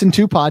you listen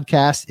to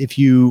podcasts, if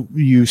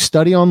you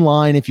study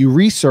online, if you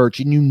research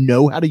and you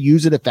know how to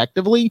use it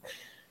effectively,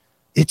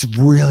 it's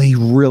really,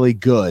 really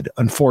good,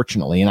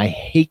 unfortunately. And I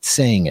hate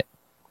saying it,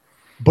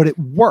 but it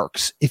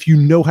works if you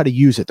know how to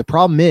use it. The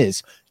problem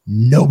is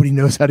nobody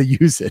knows how to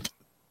use it.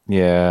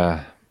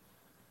 Yeah.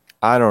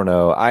 I don't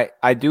know.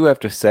 I do have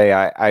to say,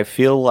 I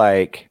feel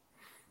like,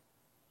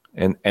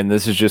 and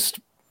this is just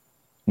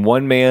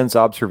one man's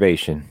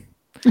observation,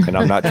 and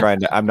I'm not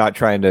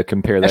trying to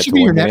compare that to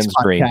one man's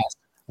brain.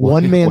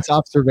 One man's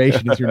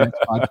observation is your next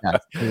podcast.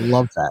 I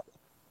love that.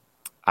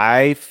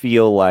 I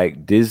feel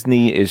like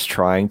Disney is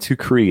trying to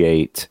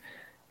create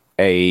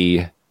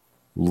a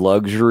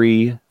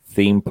luxury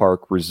theme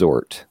park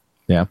resort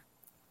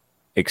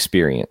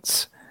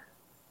experience.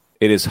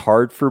 It is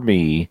hard for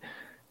me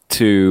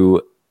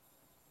to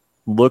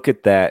look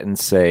at that and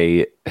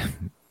say,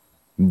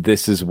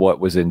 this is what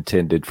was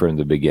intended from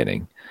the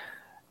beginning.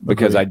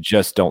 Because I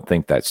just don't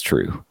think that's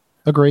true.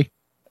 Agree.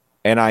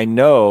 And I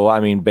know,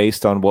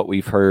 based on what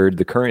we've heard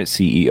the current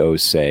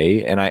CEOs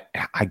say, and I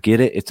get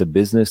it. It's a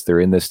business. They're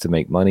in this to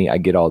make money. I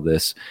get all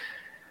this.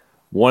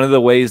 One of the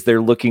ways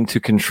they're looking to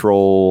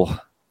control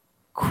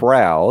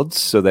crowds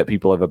so that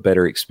people have a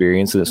better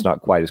experience and it's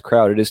not quite as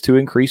crowded is to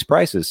increase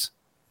prices.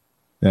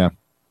 Yeah.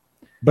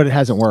 But it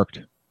hasn't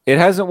worked. It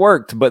hasn't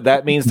worked, but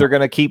that means they're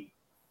going to keep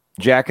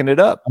jacking it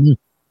up.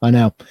 I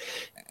know.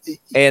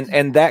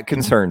 And that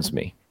concerns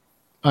me.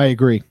 I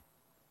agree.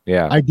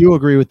 Yeah, I do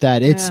agree with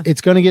that.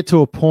 It's going to get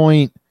to a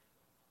point.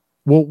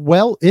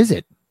 Well, is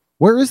it?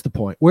 Where is the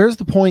point? Where's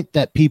the point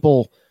that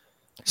people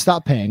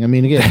stop paying? I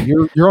mean, again,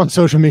 you're on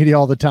social media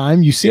all the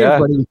time. You see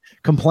everybody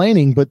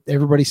complaining, but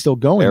everybody's still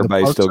going.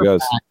 Everybody still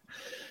goes. Back,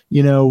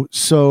 you know,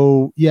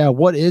 so yeah,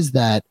 what is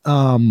that?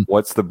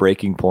 What's the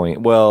breaking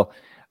point? Well,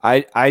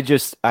 I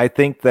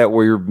think that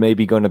we're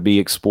maybe going to be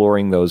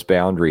exploring those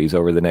boundaries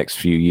over the next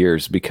few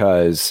years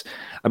because,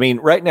 I mean,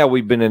 right now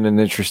we've been in an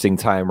interesting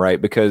time,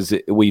 right? Because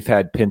we've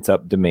had pent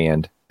up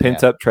demand,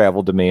 pent up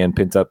travel demand,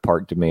 pent up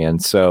park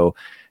demand. So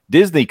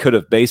Disney could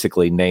have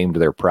basically named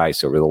their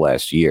price over the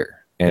last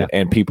year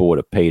and people would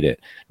have paid it.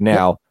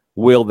 Now,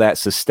 will that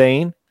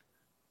sustain?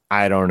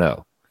 I don't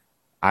know.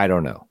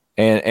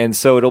 And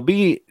so it'll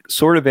be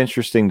sort of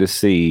interesting to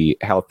see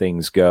how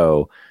things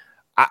go.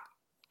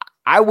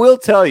 I will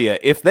tell you,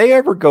 if they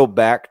ever go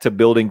back to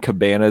building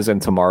cabanas in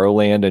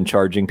Tomorrowland and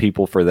charging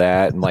people for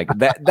that, and like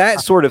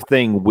that sort of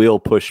thing will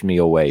push me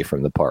away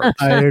from the park.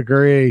 I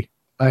agree.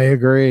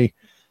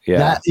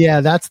 Yeah.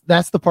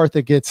 That's the part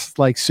that gets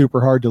like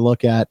super hard to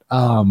look at.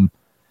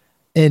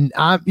 And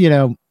I'm, you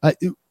know,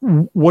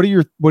 what are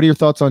your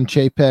thoughts on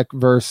Chapek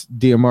versus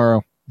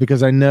D'Amaro?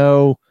 Because I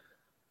know,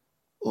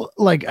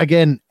 like,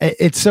 again,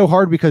 it's so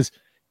hard because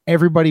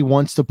everybody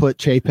wants to put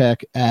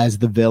Chapek as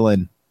the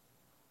villain.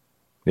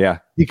 Yeah.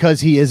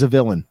 Because he is a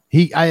villain.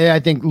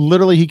 I think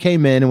literally he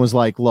came in and was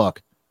like,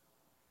 look,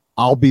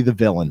 I'll be the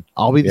villain.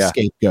 I'll be the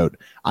scapegoat.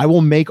 I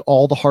will make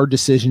all the hard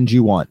decisions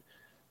you want.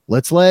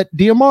 Let's let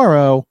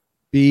D'Amaro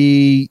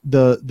be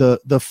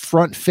the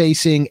front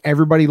facing,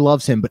 everybody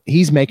loves him, but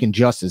he's making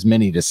just as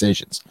many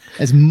decisions.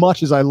 As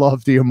much as I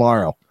love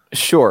D'Amaro.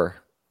 Sure.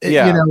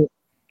 Yeah. You know,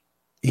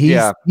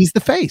 he's the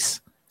face.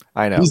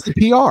 I know. He's the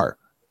PR.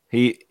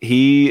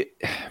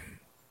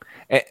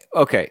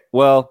 Okay.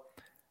 Well,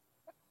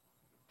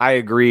 I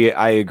agree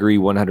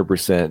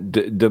 100%.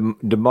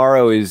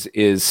 D'Amaro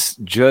is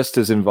just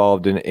as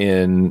involved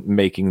in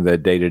making the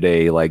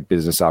day-to-day like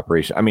business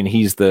operation. I mean,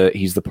 he's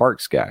the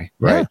parks guy,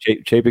 right? Yeah.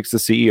 Chapek's the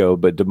CEO,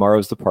 but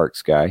D'Amaro's the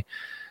parks guy.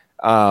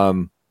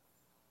 I've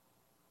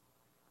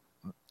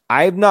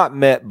not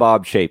met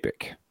Bob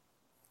Chapek,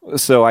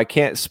 so I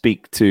can't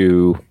speak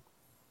to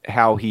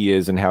how he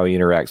is and how he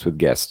interacts with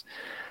guests.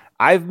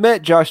 I've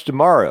met Josh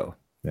D'Amaro.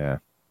 Yeah.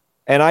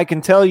 And I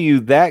can tell you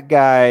that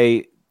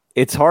guy,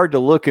 it's hard to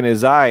look in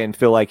his eye and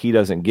feel like he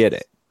doesn't get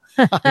it.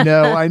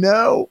 I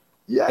know.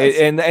 Yes.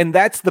 And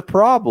that's the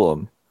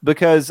problem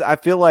because I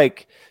feel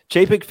like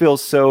Chapek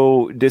feels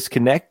so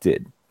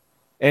disconnected.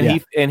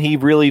 And he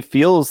really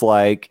feels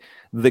like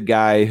the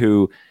guy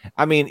who,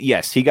 I mean,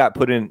 yes, he got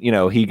put in, you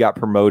know, he got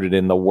promoted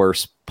in the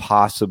worst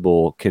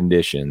possible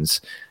conditions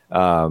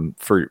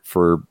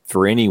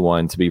for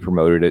anyone to be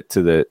promoted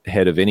to the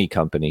head of any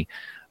company.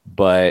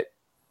 But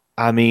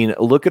I mean,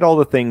 look at all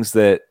the things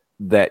that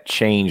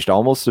changed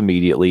almost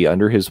immediately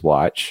under his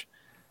watch.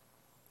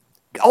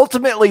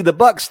 Ultimately, the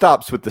buck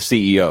stops with the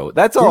CEO.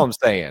 That's all I'm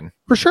saying.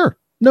 For sure.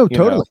 No,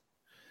 totally. Know?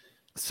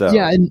 So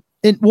yeah, and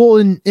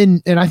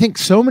I think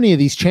so many of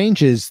these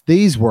changes,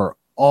 these were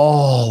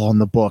all on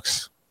the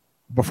books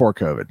before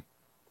COVID.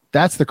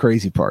 That's the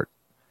crazy part.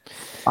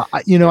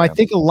 I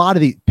think a lot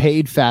of the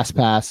paid Fast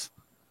Pass,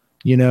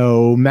 you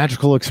know,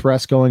 Magical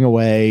Express going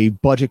away,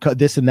 budget cut,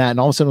 this and that, and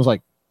all of a sudden it was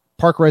like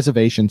park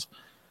reservations.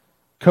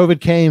 COVID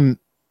came.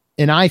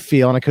 And I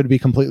feel, and I could be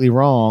completely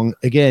wrong,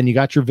 again, you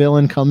got your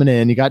villain coming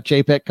in. You got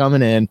Chapek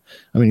coming in.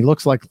 I mean, he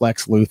looks like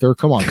Lex Luthor.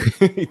 Come on.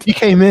 He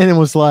came in and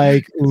was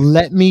like,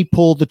 let me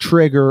pull the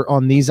trigger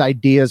on these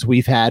ideas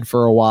we've had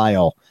for a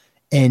while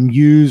and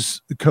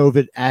use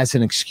COVID as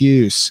an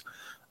excuse.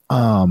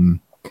 I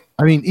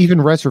mean,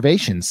 even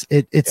reservations.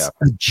 It's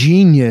a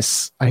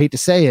genius. I hate to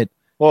say it.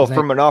 Well,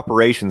 from an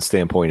operations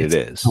standpoint, it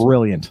is.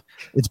 Brilliant.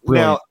 It's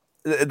brilliant.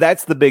 Now,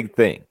 that's the big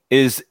thing.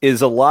 Is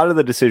a lot of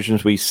the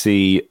decisions we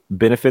see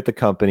benefit the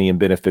company and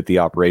benefit the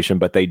operation,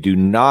 but they do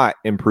not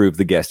improve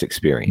the guest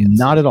experience.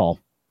 Not at all.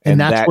 And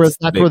that's where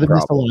the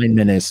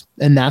misalignment is.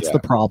 And that's the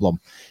problem.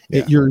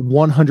 Yeah. You're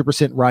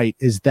 100% right.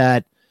 Is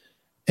that,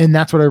 and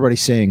that's what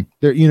everybody's saying.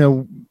 There, you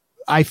know,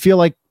 I feel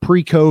like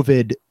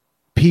pre-COVID,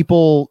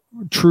 people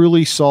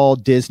truly saw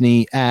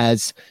Disney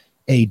as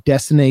a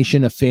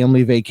destination, a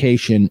family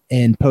vacation,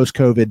 and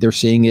post-COVID, they're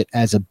seeing it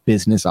as a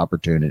business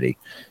opportunity.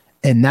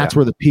 And that's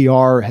where the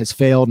PR has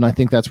failed. And I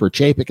think that's where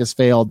Chapek has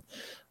failed.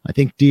 I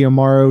think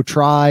D'Amaro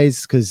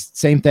tries because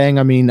same thing.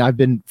 I mean, I've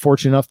been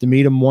fortunate enough to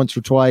meet him once or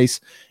twice,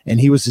 and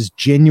he was as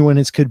genuine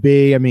as could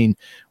be. I mean,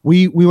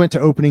 we went to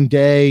opening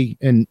day,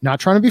 and not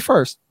trying to be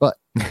first, but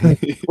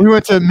we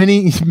went to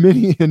Minnie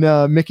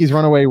and Mickey's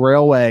Runaway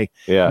Railway.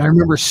 Yeah. And I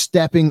remember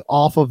stepping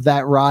off of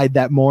that ride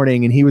that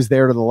morning, and he was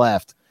there to the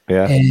left.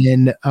 Yeah.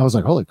 And I was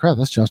like, holy crap,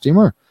 that's Josh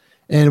D'Amaro.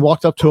 And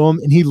walked up to him,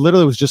 and he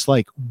literally was just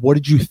like, what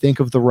did you think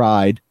of the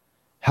ride?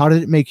 How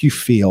did it make you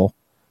feel?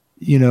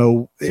 You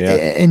know,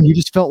 and you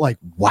just felt like,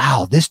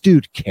 wow, this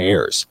dude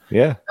cares.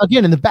 Yeah.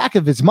 Again, in the back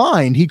of his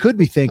mind, he could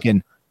be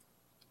thinking,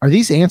 are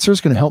these answers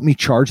going to help me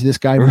charge this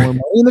guy more money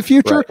in the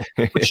future?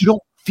 Right. But you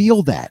don't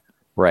feel that.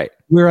 Right.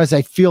 Whereas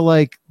I feel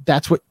like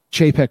that's what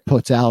Chapek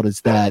puts out is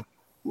that,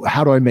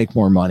 how do I make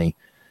more money?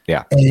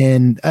 Yeah.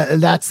 And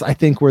that's, I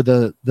think, where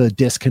the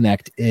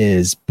disconnect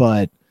is.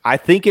 But I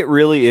think it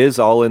really is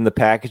all in the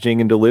packaging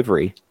and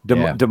delivery.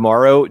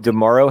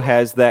 Demaro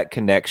has that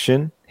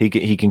connection. He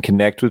can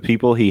connect with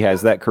people. He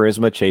has that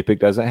charisma. Chapek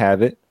doesn't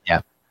have it.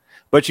 Yeah.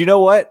 But you know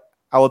what?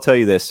 I will tell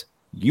you this.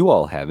 You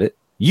all have it.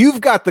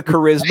 You've got the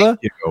charisma.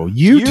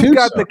 You've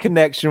got the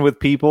connection with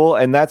people,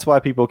 and that's why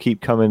people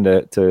keep coming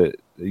to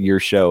your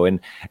show. And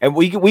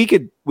we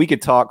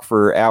could talk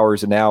for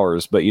hours and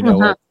hours, but you know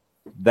what?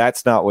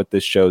 That's not what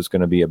this show is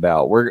going to be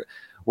about. We're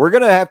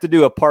going to have to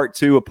do a part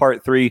 2, a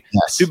part 3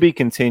 to be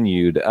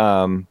continued.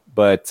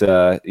 But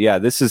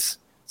it's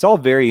all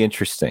very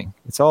interesting.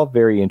 It's all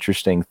very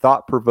interesting,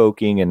 thought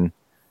provoking, and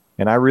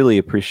I really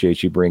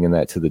appreciate you bringing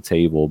that to the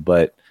table.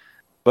 But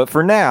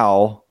for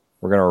now,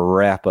 we're going to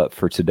wrap up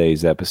for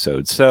today's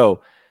episode. So,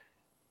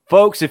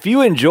 folks, if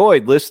you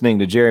enjoyed listening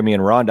to Jeremy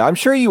and Rhonda, I'm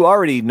sure you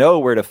already know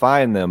where to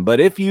find them. But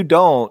if you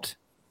don't,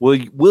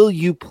 will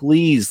you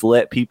please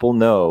let people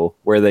know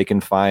where they can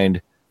find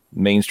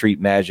Main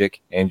Street Magic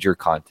and your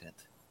content?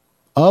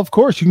 Of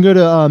course, you can go to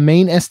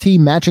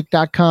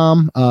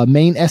mainstmagic.com,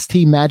 Main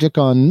ST Magic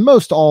on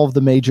most all of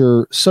the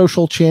major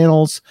social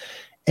channels.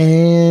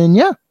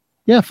 And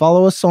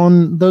follow us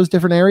on those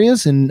different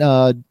areas. And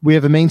we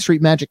have a Main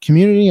Street Magic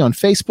community on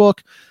Facebook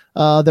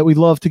that we'd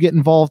love to get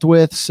involved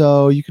with.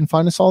 So you can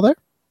find us all there.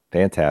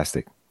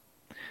 Fantastic.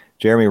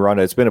 Jeremy,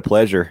 Rhonda, it's been a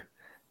pleasure.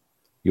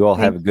 You all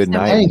have a good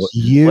night. Thank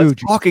you. Let's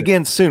talk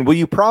again soon. Will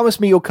you promise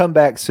me you'll come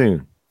back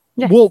soon?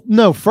 Yes. Well,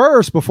 no,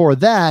 first, before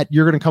that,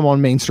 you're going to come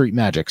on Main Street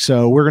Magic.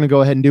 So we're going to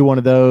go ahead and do one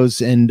of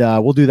those, and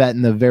we'll do that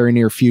in the very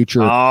near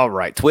future. All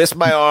right. Twist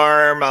my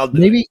arm. I'll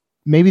do it.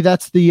 Maybe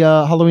that's the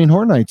Halloween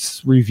Horror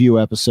Nights review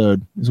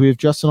episode, as we have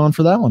Justin on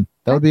for that one.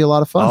 That would be a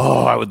lot of fun.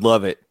 Oh, I would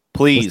love it.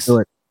 Please. Let's do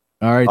it.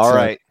 All right. All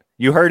right.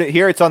 You heard it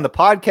here. It's on the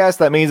podcast.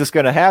 That means it's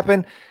going to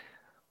happen.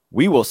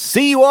 We will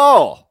see you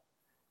all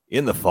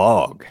in the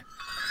fog.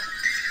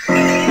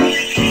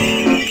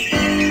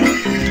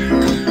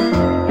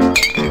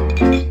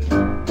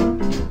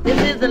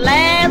 This is the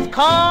last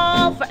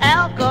call for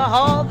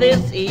alcohol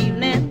this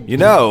evening. You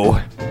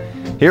know,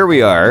 here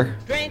we are.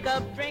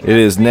 It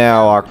is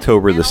now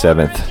October the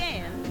 7th.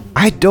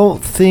 I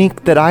don't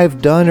think that I've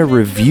done a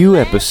review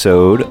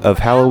episode of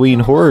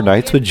Halloween Horror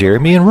Nights with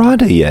Jeremy and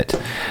Rhonda yet.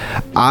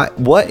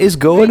 What is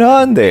going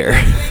on there?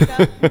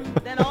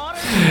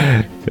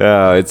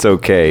 It's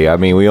okay. I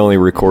mean, we only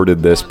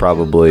recorded this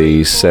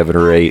probably 7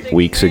 or 8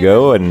 weeks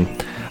ago, and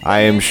I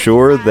am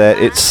sure that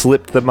it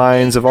slipped the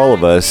minds of all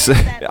of us.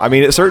 I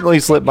mean, it certainly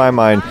slipped my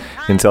mind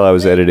until I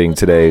was editing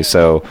today,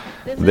 so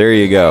there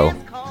you go.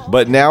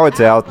 But now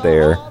it's out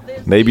there.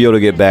 Maybe it'll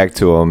get back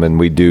to them and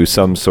we do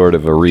some sort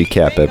of a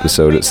recap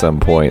episode at some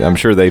point. I'm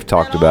sure they've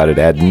talked about it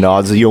ad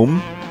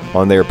nauseum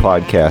on their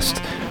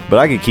podcast. But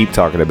I could keep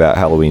talking about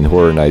Halloween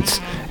Horror Nights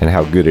and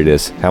how good it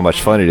is, how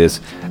much fun it is.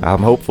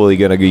 I'm hopefully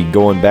going to be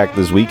going back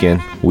this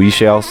weekend. We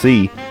shall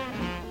see.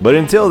 But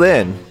until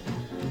then,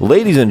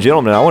 ladies and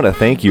gentlemen, I want to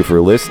thank you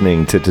for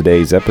listening to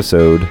today's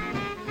episode.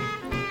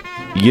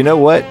 You know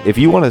what? If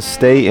you want to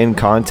stay in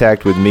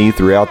contact with me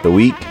throughout the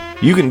week,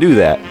 you can do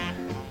that.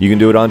 You can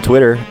do it on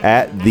Twitter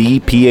at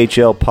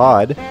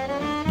 @ThePHLPod.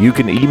 You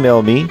can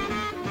email me,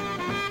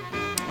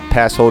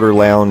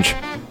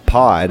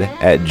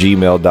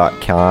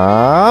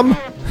 passholderloungepod@gmail.com.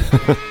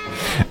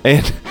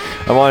 And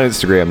I'm on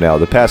Instagram now,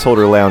 the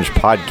Passholder Lounge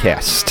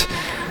Podcast.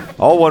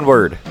 All one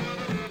word.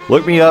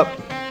 Look me up,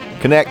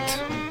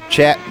 connect,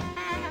 chat,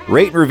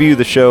 rate and review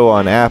the show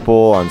on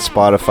Apple, on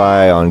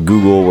Spotify, on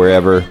Google,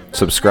 wherever.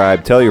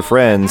 Subscribe, tell your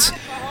friends.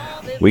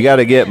 We got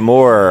to get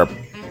more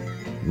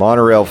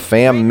Monorail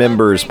fam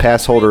members,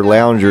 Passholder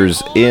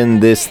Loungers in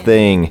this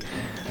thing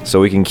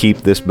so we can keep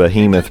this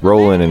behemoth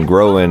rolling and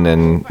growing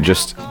and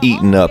just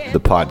eating up the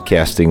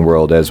podcasting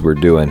world as we're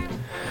doing.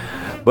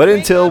 But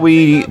until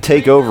we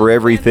take over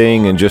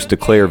everything and just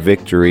declare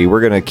victory, we're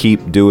going to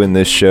keep doing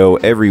this show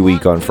every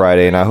week on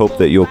Friday, and I hope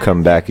that you'll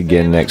come back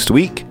again next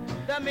week.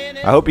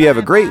 I hope you have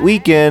a great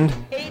weekend.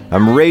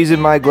 I'm raising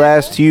my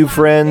glass to you,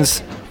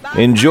 friends.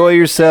 Enjoy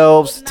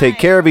yourselves, take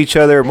care of each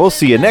other, and we'll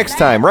see you next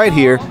time right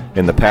here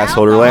in the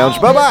Passholder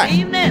Lounge. Bye-bye.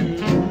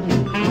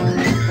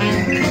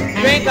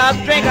 Drink up,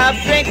 drink up,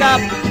 drink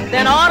up,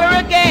 then order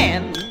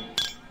again.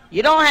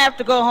 You don't have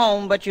to go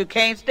home, but you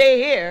can't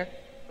stay here.